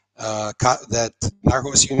that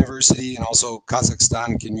Narhos University and also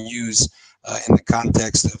Kazakhstan can use in the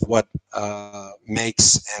context of what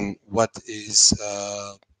makes and what is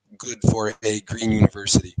good for a green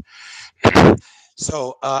university.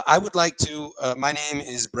 So I would like to, my name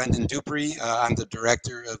is Brendan Dupree. I'm the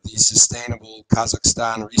director of the Sustainable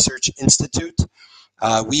Kazakhstan Research Institute.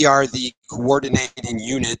 We are the coordinating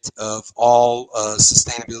unit of all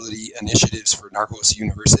sustainability initiatives for Narhos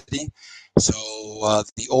University. So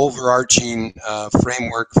the overarching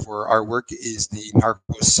framework for our work is the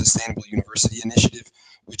Narhos Sustainable University Initiative,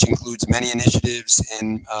 which includes many initiatives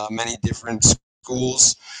in many different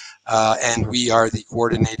schools, and we are the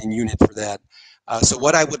coordinating unit for that. So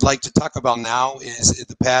what I would like to talk about now is in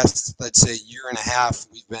the past, let's say, year and a half,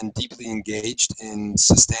 we've been deeply engaged in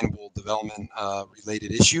sustainable development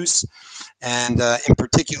related issues. And in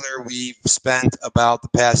particular, we've spent about the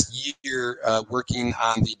past year working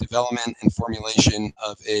on the development and formulation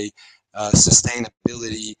of a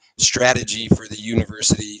sustainability strategy for the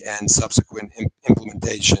university and subsequent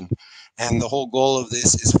implementation. And the whole goal of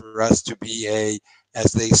this is for us to be a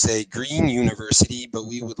as they say, green university, but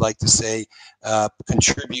we would like to say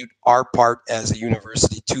contribute our part as a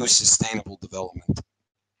university to sustainable development.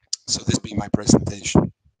 So this will be my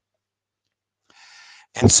presentation.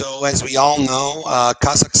 And so, as we all know,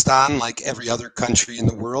 Kazakhstan, like every other country in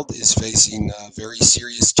the world, is facing very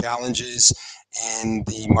serious challenges in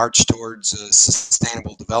the march towards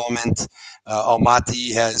sustainable development.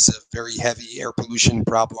 Almaty has a very heavy air pollution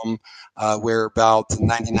problem. We're about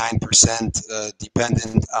 99%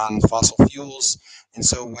 dependent on fossil fuels. And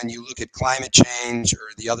so when you look at climate change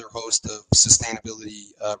or the other host of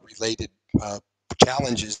sustainability related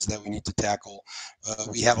challenges that we need to tackle,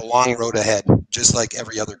 we have a long road ahead, just like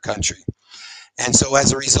every other country. And so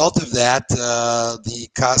as a result of that, the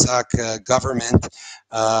Kazakh government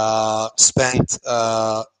spent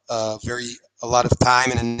a lot of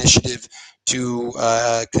time and initiative to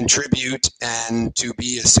contribute and to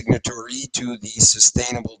be a signatory to the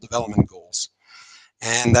Sustainable Development Goals.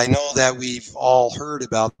 And I know that we've all heard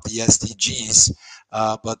about the SDGs,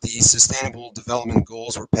 but the Sustainable Development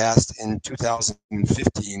Goals were passed in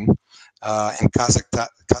 2015, and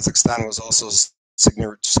Kazakhstan was also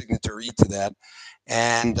signatory to that.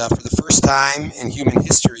 And for the first time in human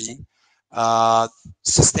history,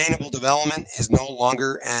 sustainable development is no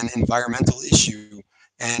longer an environmental issue,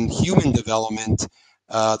 and human development,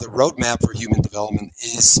 the roadmap for human development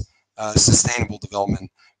is sustainable development,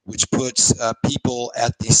 which puts people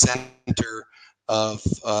at the center of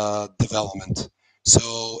development.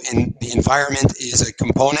 So the environment is a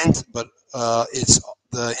component, but it's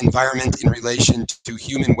the environment in relation to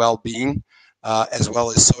human well-being, as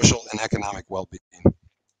well as social and economic well-being.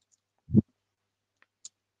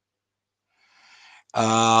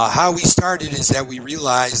 How we started is that we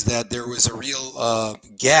realized that there was a real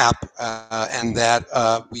gap, and that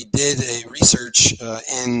we did a research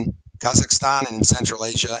in Kazakhstan and in Central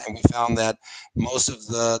Asia, and we found that most of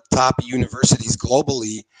the top universities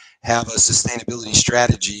globally have a sustainability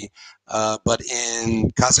strategy, but in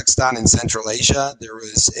Kazakhstan and Central Asia, there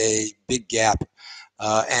was a big gap.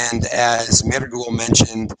 And as Mergul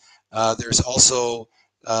mentioned, there's also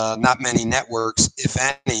not many networks, if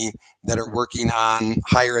any, that are working on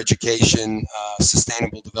higher education,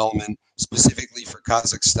 sustainable development, specifically for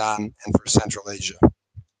Kazakhstan and for Central Asia.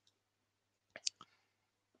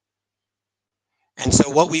 And so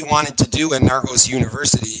what we wanted to do at Narhos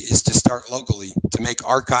University is to start locally, to make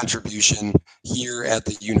our contribution here at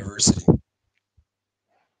the university.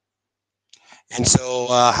 And so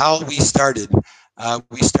how we started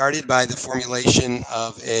by the formulation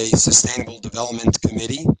of a Sustainable Development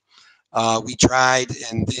Committee. We tried,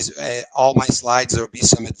 and these, all my slides, there will be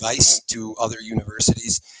some advice to other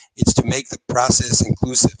universities. It's to make the process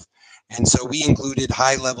inclusive. And so we included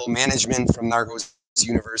high-level management from Narhos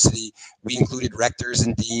University. We included rectors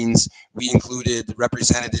and deans. We included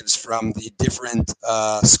representatives from the different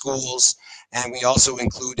schools, and we also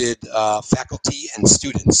included faculty and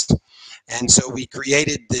students. And so we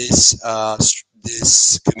created this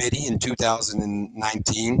this committee in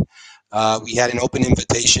 2019. We had an open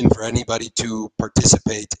invitation for anybody to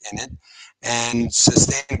participate in it. And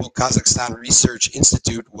Sustainable Kazakhstan Research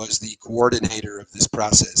Institute was the coordinator of this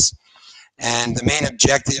process. And the main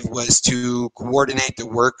objective was to coordinate the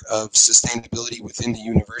work of sustainability within the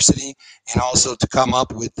university and also to come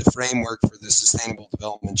up with the framework for the Sustainable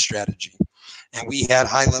Development Strategy. And we had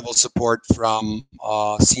high-level support from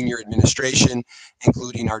senior administration,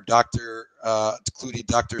 including our Dr.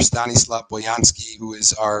 Stanislav Boyansky, who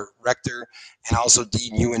is our rector, and also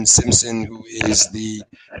Dean Ewan Simpson, who is the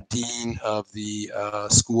Dean of the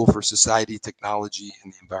School for Society, Technology,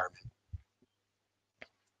 and the Environment.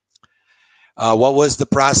 What was the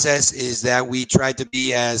process is that we tried to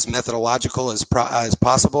be as methodological as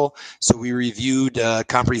possible. So we reviewed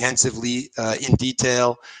comprehensively in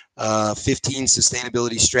detail 15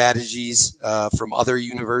 sustainability strategies from other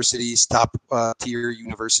universities, top tier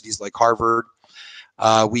universities like Harvard.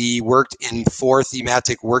 We worked in 4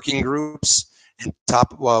 thematic working groups and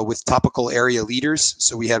with topical area leaders.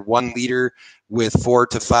 So we had one leader with 4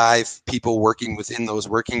 to 5 people working within those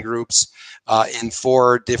working groups in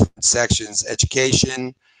 4 different sections: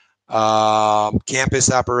 education,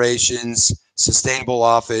 campus operations, sustainable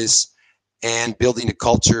office, and building a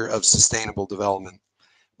culture of sustainable development.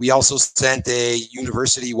 We also sent a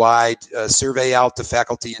university-wide survey out to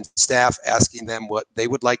faculty and staff asking them what they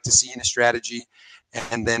would like to see in a strategy,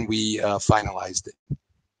 and then we finalized it.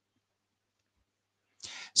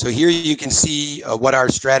 So here you can see what our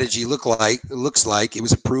strategy looks like. It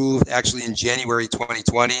was approved actually in January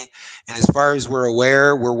 2020. And as far as we're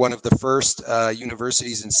aware, we're one of the first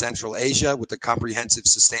universities in Central Asia with a comprehensive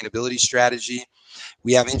sustainability strategy.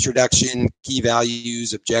 We have introduction, key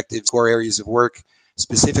values, objectives, core areas of work,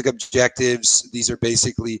 specific objectives. These are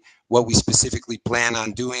basically what we specifically plan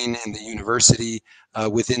on doing in the university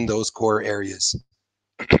within those core areas.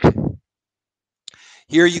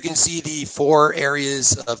 Here you can see the 4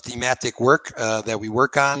 areas of thematic work that we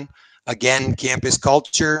work on. Again, campus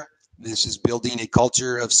culture. This is building a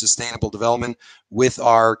culture of sustainable development with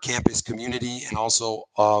our campus community and also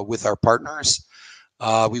with our partners.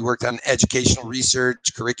 We worked on educational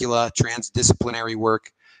research, curricula, transdisciplinary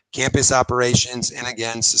work, campus operations, and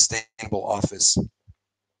again, sustainable office.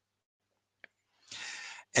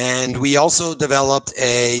 And we also developed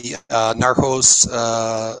a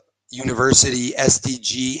Narhos University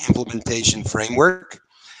SDG implementation framework.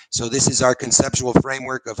 So this is our conceptual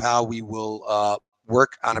framework of how we will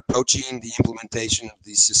work on approaching the implementation of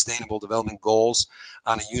these sustainable development goals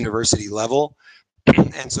on a university level.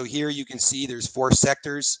 And so here you can see there's 4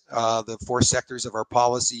 sectors, the 4 sectors of our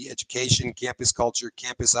policy: education, campus culture,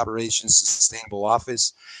 campus operations, sustainable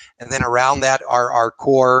office. And then around that are our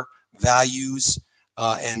core values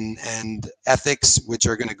and ethics, which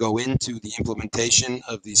are going to go into the implementation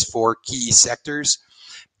of these 4 key sectors.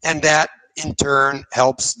 And that in turn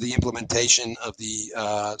helps the implementation of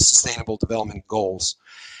the sustainable development goals.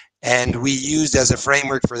 And we used as a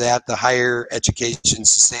framework for that the Higher Education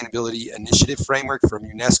Sustainability Initiative Framework from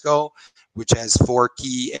UNESCO, which has 4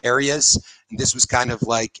 key areas. And this was kind of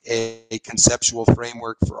like a conceptual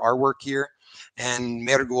framework for our work here. And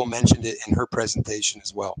Mergul mentioned it in her presentation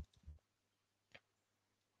as well.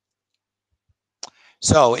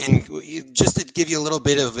 So just to give you a little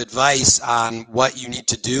bit of advice on what you need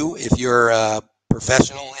to do if you're a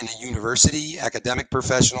professional in a university, academic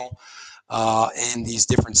professional, in these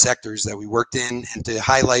different sectors that we worked in, and to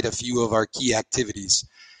highlight a few of our key activities.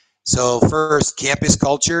 So first, campus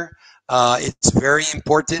culture. It's very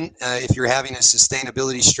important if you're having a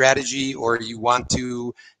sustainability strategy or you want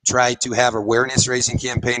to try to have awareness raising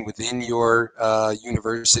campaign within your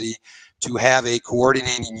university, to have a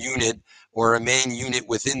coordinating unit or a main unit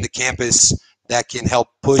within the campus that can help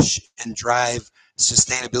push and drive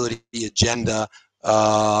sustainability agenda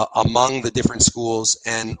among the different schools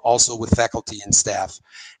and also with faculty and staff.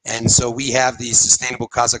 And so we have the Sustainable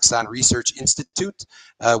Kazakhstan Research Institute,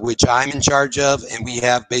 which I'm in charge of, and we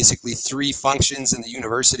have basically 3 functions in the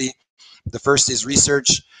university. The first is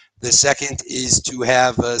research. The second is to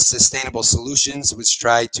have sustainable solutions, which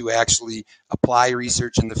try to actually apply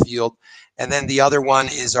research in the field. And then the other one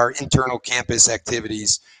is our internal campus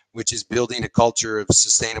activities, which is building a culture of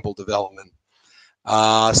sustainable development.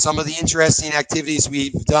 Some of the interesting activities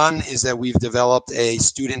we've done is that we've developed a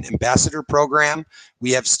student ambassador program.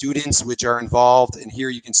 We have students which are involved, and here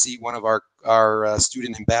you can see one of our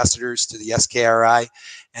student ambassadors to the SKRI,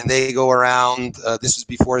 and they go around, this was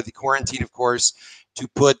before the quarantine, of course, to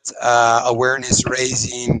put awareness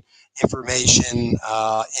raising information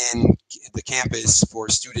in the campus for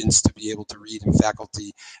students to be able to read, and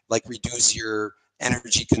faculty, like reduce your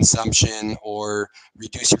energy consumption or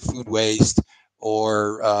reduce your food waste,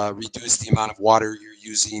 or reduce the amount of water you're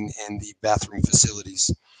using in the bathroom facilities.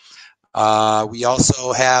 We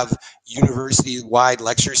also have university-wide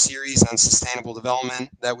lecture series on sustainable development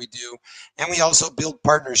that we do, and we also build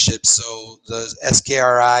partnerships. So the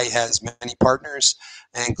SKRI has many partners,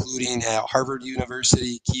 including Harvard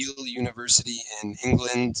University, Kiel University in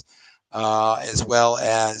England, as well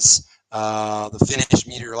as the Finnish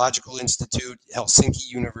Meteorological Institute, Helsinki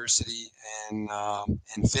University in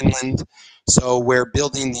Finland. So we're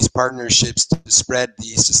building these partnerships to spread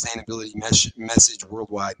the sustainability message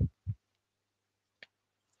worldwide.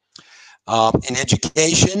 In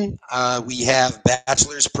education, we have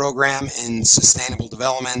bachelor's program in sustainable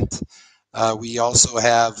development. We also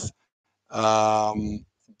have,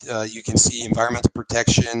 you can see environmental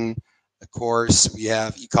protection. Of course, we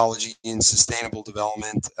have ecology and sustainable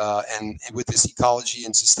development, and with this ecology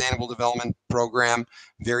and sustainable development program,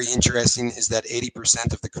 very interesting is that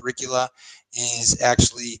 80% of the curricula is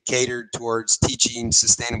actually catered towards teaching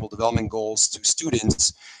sustainable development goals to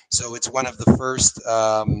students. So it's one of the first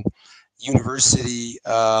university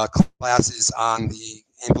classes on the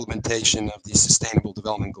implementation of the sustainable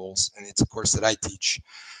development goals, and it's a course that I teach.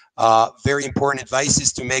 Very important advice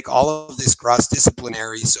is to make all of this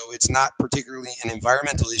cross-disciplinary, so it's not particularly an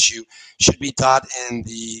environmental issue. Should be taught in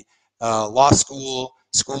the law school,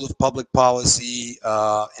 School of Public Policy,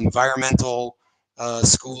 environmental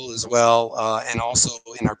school as well, and also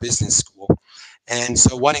in our business school. And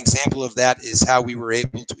so one example of that is how we were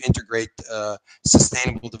able to integrate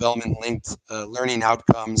sustainable development linked learning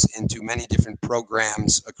outcomes into many different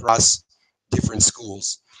programs across different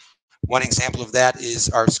schools. One example of that is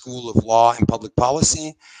our School of Law and Public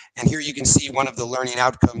Policy. And here you can see one of the learning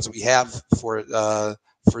outcomes we have for that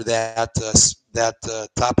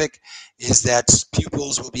topic is that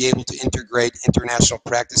pupils will be able to integrate international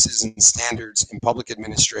practices and standards in public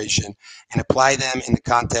administration and apply them in the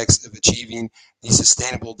context of achieving the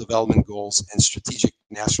Sustainable Development Goals and strategic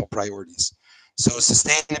national priorities. So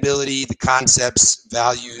sustainability, the concepts,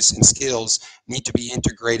 values, and skills need to be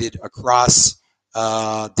integrated across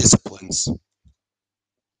disciplines.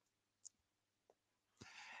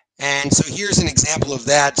 And so here's an example of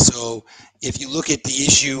that. So if you look at the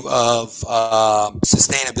issue of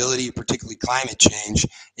sustainability, particularly climate change,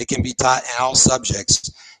 it can be taught in all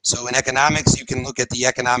subjects. So in economics, you can look at the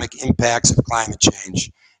economic impacts of climate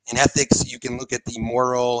change. In ethics, you can look at the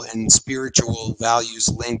moral and spiritual values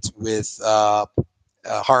linked with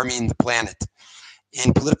harming the planet.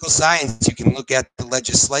 In political science, you can look at the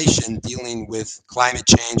legislation dealing with climate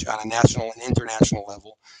change on a national and international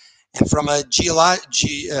level. And from a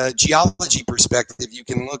geology perspective, you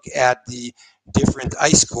can look at the different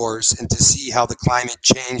ice cores and to see how the climate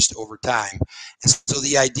changed over time. And so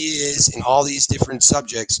the idea is in all these different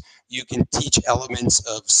subjects, you can teach elements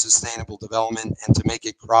of sustainable development and to make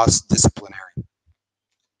it cross-disciplinary.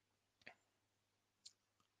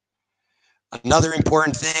 Another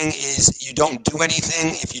important thing is you don't do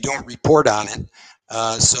anything if you don't report on it.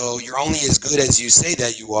 So you're only as good as you say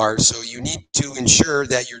that you are. So you need to ensure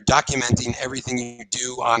that you're documenting everything you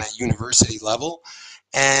do on a university level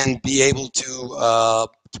and be able to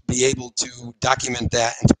document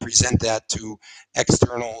that and to present that to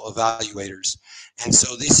external evaluators. And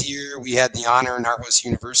so this year we had the honor in Narhos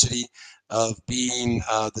University of being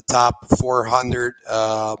the top 400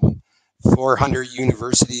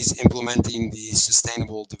 universities implementing the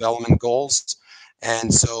Sustainable Development Goals.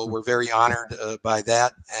 And so we're very honored by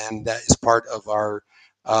that, and that is part of our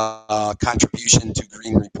contribution to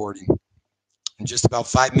green reporting. And just about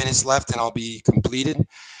 5 minutes left and I'll be completed.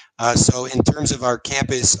 So in terms of our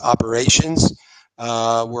campus operations,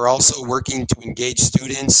 we're also working to engage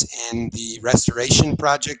students in the restoration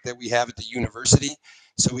project that we have at the university.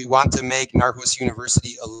 So we want to make Narhos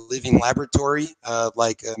University a living laboratory,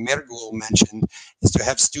 like Mergul mentioned, is to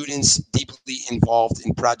have students deeply involved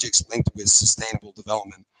in projects linked with sustainable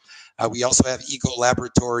development. We also have Eco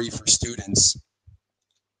Laboratory for students.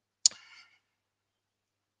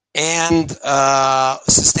 And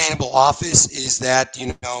sustainable office is that,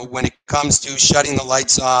 you know, when it comes to shutting the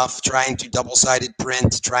lights off, trying to double-sided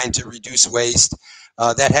print, trying to reduce waste,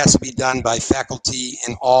 that has to be done by faculty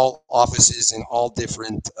in all offices in all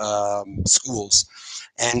different schools.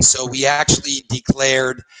 And so we actually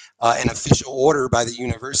declared an official order by the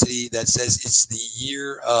university that says it's the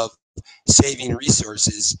year of saving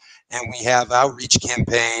resources. And we have outreach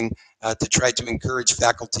campaign to try to encourage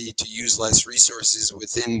faculty to use less resources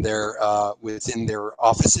within their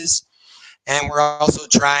offices. And we're also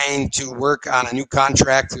trying to work on a new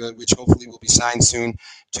contract, which hopefully will be signed soon,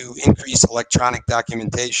 to increase electronic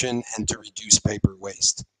documentation and to reduce paper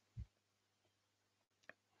waste.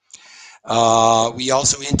 We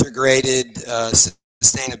also integrated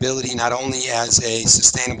sustainability not only as a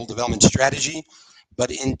sustainable development strategy, but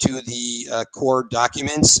into the core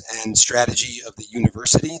documents and strategy of the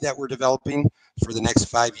university that we're developing for the next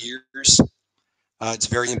 5 years. It's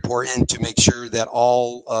very important to make sure that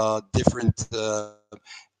all different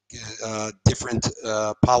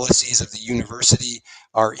policies of the university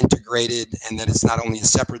are integrated, and that it's not only a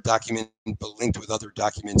separate document but linked with other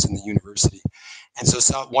documents in the university. And so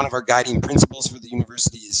one of our guiding principles for the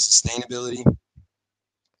university is sustainability.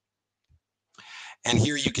 And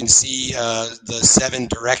here you can see the 7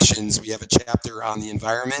 directions. We have a chapter on the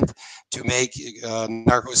environment to make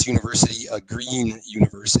Narhos University a green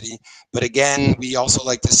university. But again, we also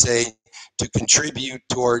like to say to contribute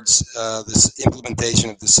towards this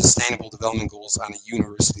implementation of the Sustainable Development Goals on a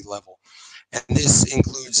university level. And this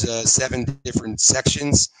includes 7 different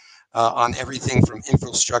sections on everything from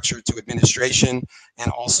infrastructure to administration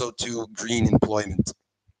and also to green employment.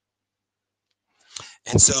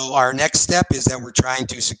 And so our next step is that we're trying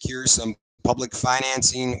to secure some public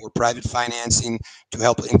financing or private financing to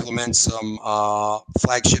help implement some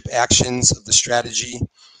flagship actions of the strategy.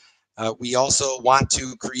 We also want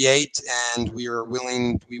to create, and we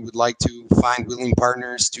would like to find willing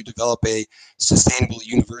partners to develop a sustainable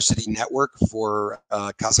university network for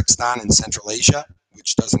Kazakhstan and Central Asia,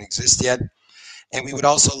 which doesn't exist yet. And we would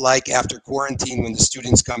also like, after quarantine, when the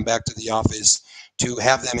students come back to the office, to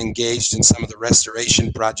have them engaged in some of the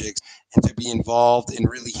restoration projects and to be involved in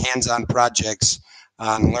really hands-on projects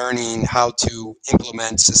on learning how to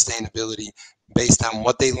implement sustainability based on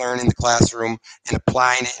what they learn in the classroom and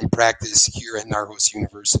applying it in practice here at Narhos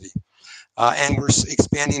University. And we're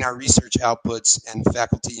expanding our research outputs and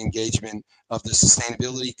faculty engagement of the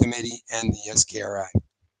Sustainability Committee and the SKRI.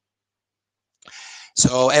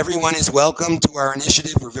 So everyone is welcome to our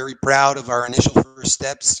initiative. We're very proud of our initial first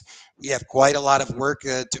steps. We have quite a lot of work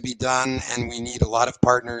to be done, and we need a lot of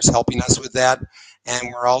partners helping us with that.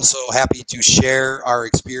 And we're also happy to share our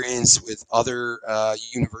experience with other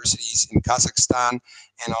universities in Kazakhstan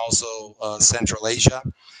and also Central Asia.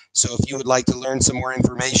 So if you would like to learn some more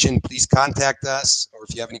information, please contact us, or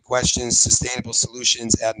if you have any questions,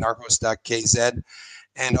 sustainablesolutions@narhos.kz.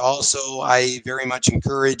 And also, I very much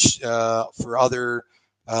encourage for other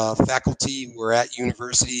faculty who are at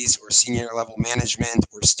universities or senior level management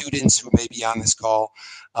or students who may be on this call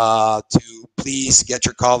to please get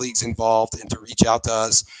your colleagues involved and to reach out to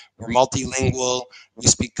us. We're multilingual. We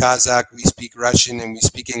speak Kazakh, we speak Russian, and we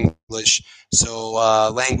speak English. So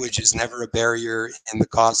language is never a barrier in the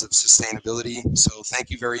cause of sustainability. So thank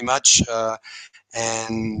you very much.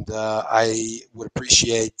 And I would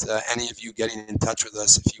appreciate any of you getting in touch with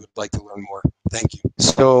us if you would like to learn more. Thank you.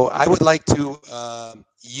 So I would like to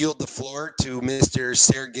yield the floor to Mr.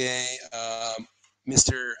 Sergey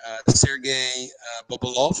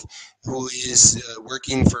Bobolov, who is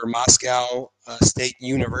working for Moscow State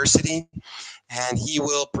University, and he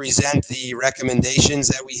will present the recommendations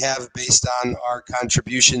that we have based on our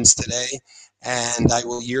contributions today. And I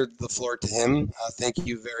will yield the floor to him. Thank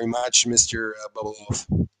you very much, Mr. Bobolov.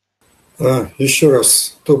 Еще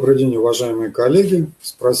раз добрый день, уважаемые коллеги.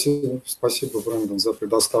 Спасибо, Брэндон, за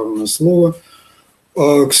предоставленное слово.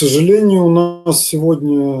 К сожалению, у нас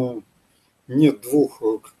сегодня нет двух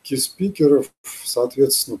ки-спикеров,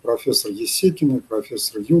 соответственно, профессор Есекин и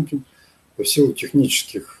профессор Юлкин в силу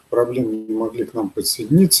технических проблем не могли к нам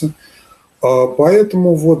присоединиться.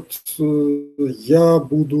 Поэтому вот я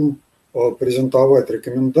буду презентовать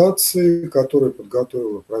рекомендации, которые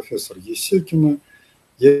подготовила профессор Есекина.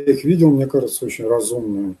 Я их видел, мне кажется, очень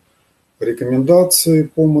разумные рекомендации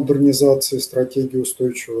по модернизации стратегии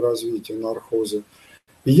устойчивого развития Нархоза.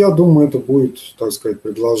 И я думаю, это будет, так сказать,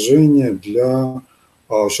 предложение для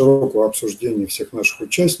широкого обсуждения всех наших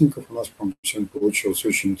участников. У нас, по-моему, сегодня получилась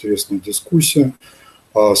очень интересная дискуссия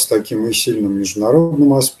с таким и сильным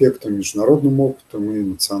международным аспектом, международным опытом и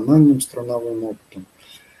национальным страновым опытом.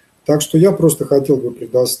 Так что я просто хотел бы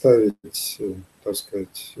предоставить, так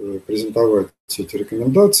сказать, презентовать эти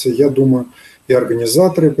рекомендации. Я думаю, и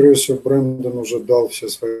организаторы, прежде всего, Брэндон уже дал все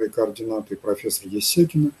свои координаты, и профессор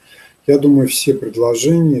Есекина. Я думаю, все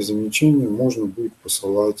предложения и замечания можно будет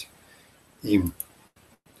посылать им.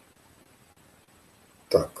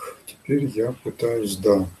 Так, теперь я пытаюсь,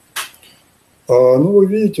 да. Ну, вы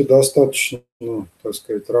видите, достаточно, так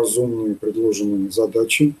сказать, разумные предложенные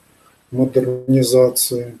задачи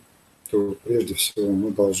модернизации. То прежде всего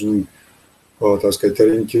мы должны, так сказать,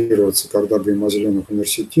 ориентироваться, когда говорим о зеленых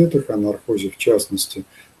университетах, о Нархозе в частности,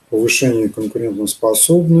 повышении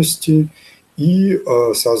конкурентоспособности и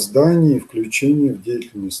создании и включении в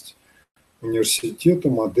деятельность университета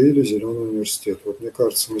модели зеленого университета. Вот мне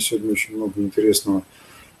кажется, мы сегодня очень много интересного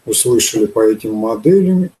услышали по этим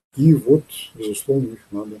моделям, и вот, безусловно, их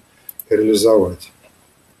надо реализовать.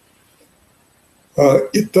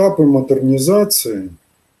 Этапы модернизации.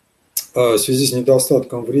 В связи с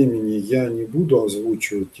недостатком времени я не буду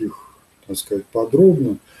озвучивать их, так сказать,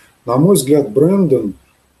 подробно. На мой взгляд, Брэндон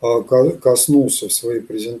коснулся в своей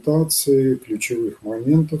презентации ключевых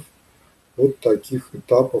моментов вот таких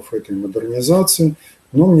этапов этой модернизации.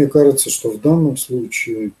 Но мне кажется, что в данном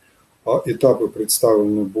случае этапы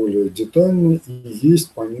представлены более детально, и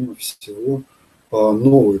есть, помимо всего,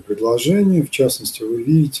 новые предложения. В частности, вы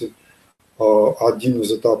видите, один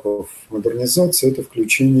из этапов модернизации – это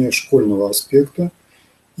включение школьного аспекта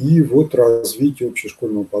и вот развитие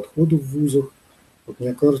общешкольного подхода в вузах. Вот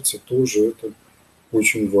мне кажется, тоже это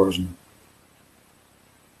очень важно.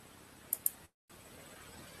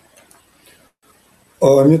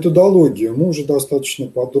 Методология. Мы уже достаточно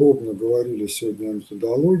подробно говорили сегодня о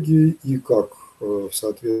методологии и как в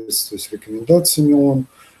соответствии с рекомендациями ООН.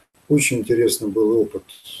 Очень интересный был опыт,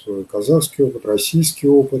 казахский опыт, российский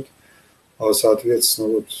опыт. Соответственно,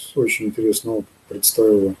 вот очень интересный опыт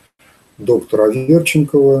представила доктор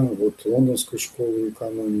Аверченкова, вот Лондонской школы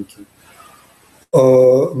экономики.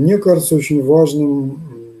 Мне кажется очень важным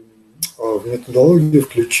в методологии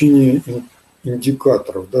включение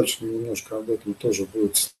индикаторов. Дальше немножко об этом тоже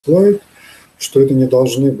будет слайд, что это не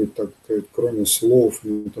должны быть, так сказать, кроме слов,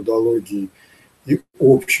 методологии и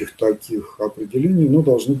общих таких определений, но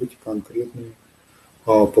должны быть конкретные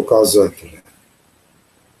показатели.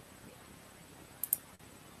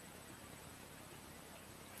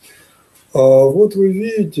 Вот вы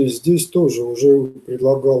видите, здесь тоже уже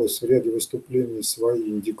предлагалось в ряде выступлений свои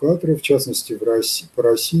индикаторы, в частности, по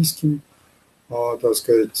российским, так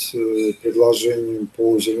сказать, предложениям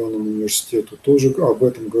по Зеленому университету тоже об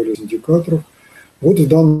этом говорят индикаторов. Вот в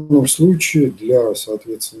данном случае для,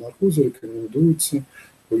 соответственно, Нархоза рекомендуется,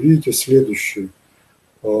 вы видите, следующие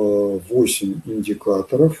 8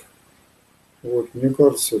 индикаторов. Вот, мне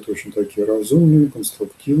кажется, это очень такие разумные,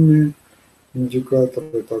 конструктивные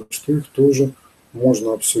индикаторы, так что их тоже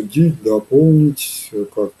можно обсудить, дополнить,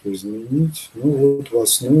 как-то изменить. Ну вот в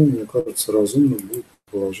основу, мне кажется, разумно будет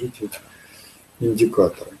положить эти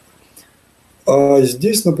индикаторы. А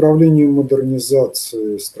здесь направление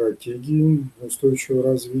модернизации стратегии устойчивого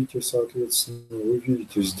развития, соответственно, вы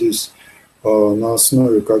видите здесь на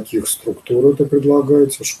основе каких структур это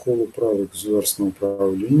предлагается: школа права и государственного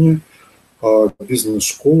управления,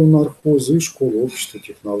 бизнес-школа Нархоза и школа общества,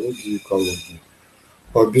 технологий и экологии.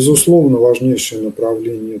 Безусловно, важнейшее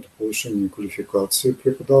направление – это повышение квалификации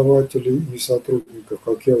преподавателей и сотрудников.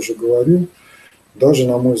 Как я уже говорил, даже,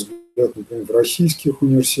 на мой взгляд, например, в российских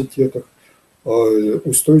университетах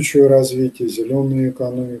устойчивое развитие, зеленая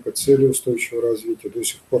экономика, цели устойчивого развития до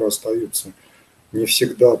сих пор остаются не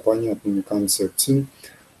всегда понятными концепциями.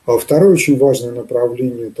 Второе очень важное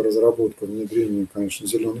направление – это разработка, внедрение, конечно,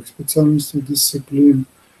 зеленых специальностей и дисциплин.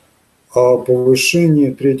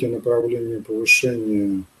 Повышение, третье направление –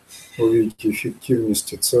 повышение, вы видите,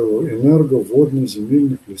 эффективности целого энерго, водных,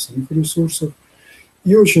 земельных, лесных ресурсов.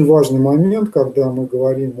 И очень важный момент, когда мы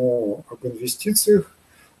говорим об инвестициях,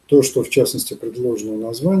 то, что в частности предложено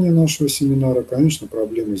название нашего семинара, конечно,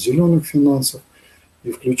 проблемы зеленых финансов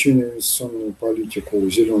и включение в инвестиционную политику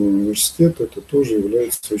Зеленого университета, это тоже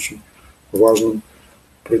является очень важным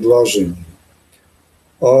предложением.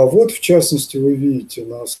 Вот, в частности, вы видите,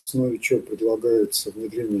 на основе чего предлагается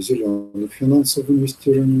внедрение зеленых финансов в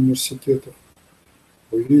инвестирование университетов.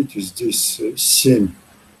 Вы видите, здесь 7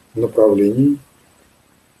 направлений.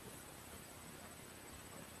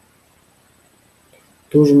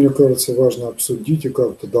 Тоже, мне кажется, важно обсудить и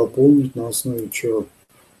как-то дополнить на основе чего,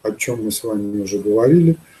 о чем мы с вами уже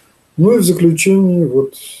говорили. Ну и в заключение,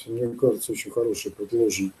 вот, мне кажется, очень хороший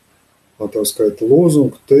предложен, так сказать,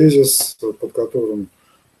 лозунг, тезис, под которым,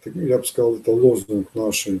 я бы сказал, это лозунг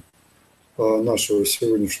нашего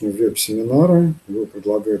сегодняшнего веб-семинара. Его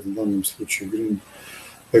предлагает в данном случае Green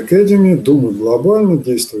Academy. Думать глобально,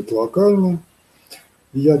 действовать локально.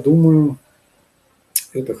 И я думаю,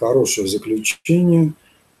 это хорошее заключение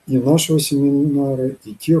и нашего семинара,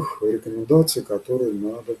 и тех рекомендаций, которые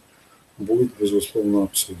надо будет, безусловно,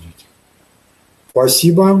 обсудить.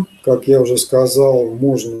 Спасибо. Как я уже сказал,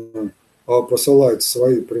 можно посылать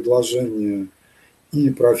свои предложения и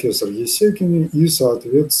профессор Есекине, и,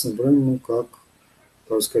 соответственно, Брэнну, как,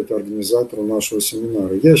 так сказать, организатору нашего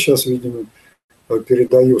семинара. Я сейчас, видимо,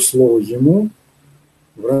 передаю слово ему,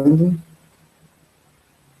 Брэндон,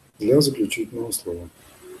 для заключительного слова.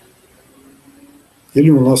 Или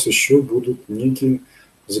у нас еще будут некие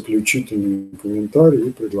заключительные комментарии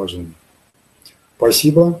и предложения.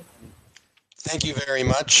 Спасибо. Thank you very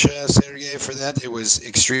much, Sergey, for that. It was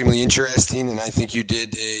extremely interesting, and I think you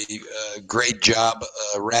did a great job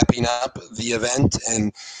wrapping up the event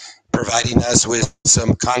and providing us with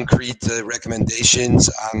some concrete recommendations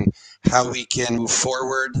on how we can move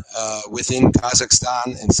forward within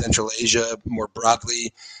Kazakhstan and Central Asia more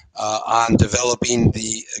broadly on developing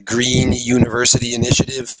the Green University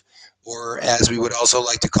Initiative, or as we would also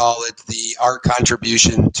like to call it, our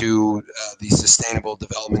contribution to the Sustainable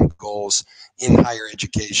Development Goals in higher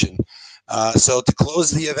education. So to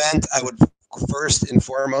close the event, I would first and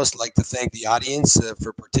foremost like to thank the audience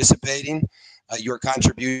for participating. Your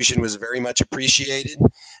contribution was very much appreciated,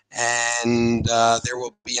 and there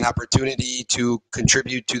will be an opportunity to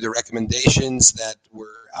contribute to the recommendations that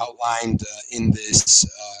were outlined in this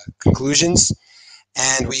conclusions.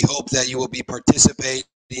 And we hope that you will be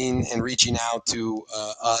participating and reaching out to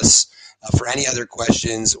us for any other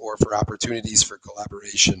questions or for opportunities for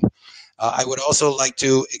collaboration. I would also like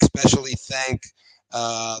to especially thank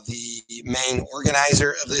the main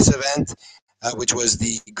organizer of this event, which was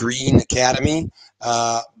the Green Academy,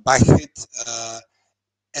 Bahit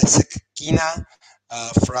Esekina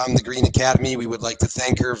from the Green Academy. We would like to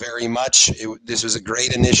thank her very much. This was a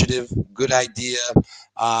great initiative, good idea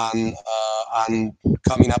on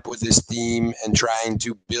coming up with this theme and trying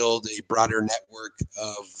to build a broader network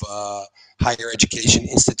of higher education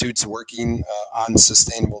institutes working on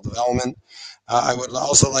sustainable development. I would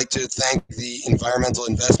also like to thank the Environmental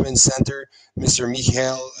Investment Center, Mr.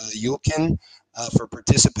 Mikhail Yulkin, for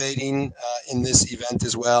participating in this event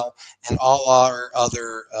as well, and all our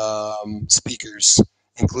other speakers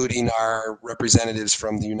including our representatives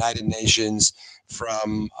from the United Nations,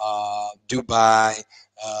 from Dubai,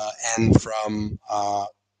 and from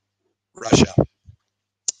Russia.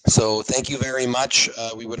 So thank you very much.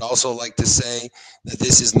 We would also like to say that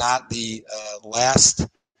this is not the last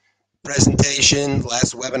presentation,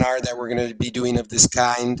 last webinar that we're going to be doing of this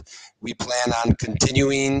kind. We plan on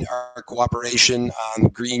continuing our cooperation on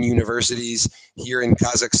green universities here in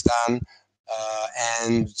Kazakhstan.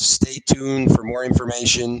 And stay tuned for more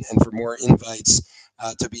information and for more invites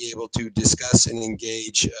to be able to discuss and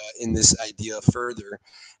engage in this idea further.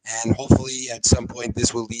 And hopefully at some point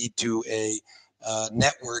this will lead to a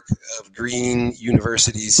network of green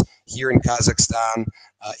universities here in Kazakhstan,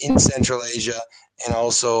 in Central Asia, and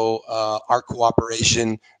also our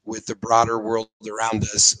cooperation with the broader world around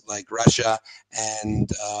us, like Russia and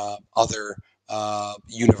other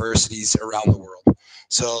universities around the world.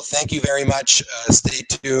 So thank you very much. Stay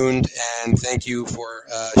tuned, and thank you for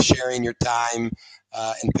sharing your time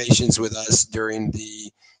and patience with us during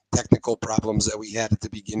the technical problems that we had at the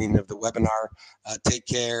beginning of the webinar. Take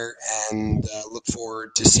care, and look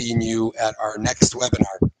forward to seeing you at our next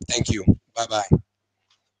webinar. Thank you. Bye-bye.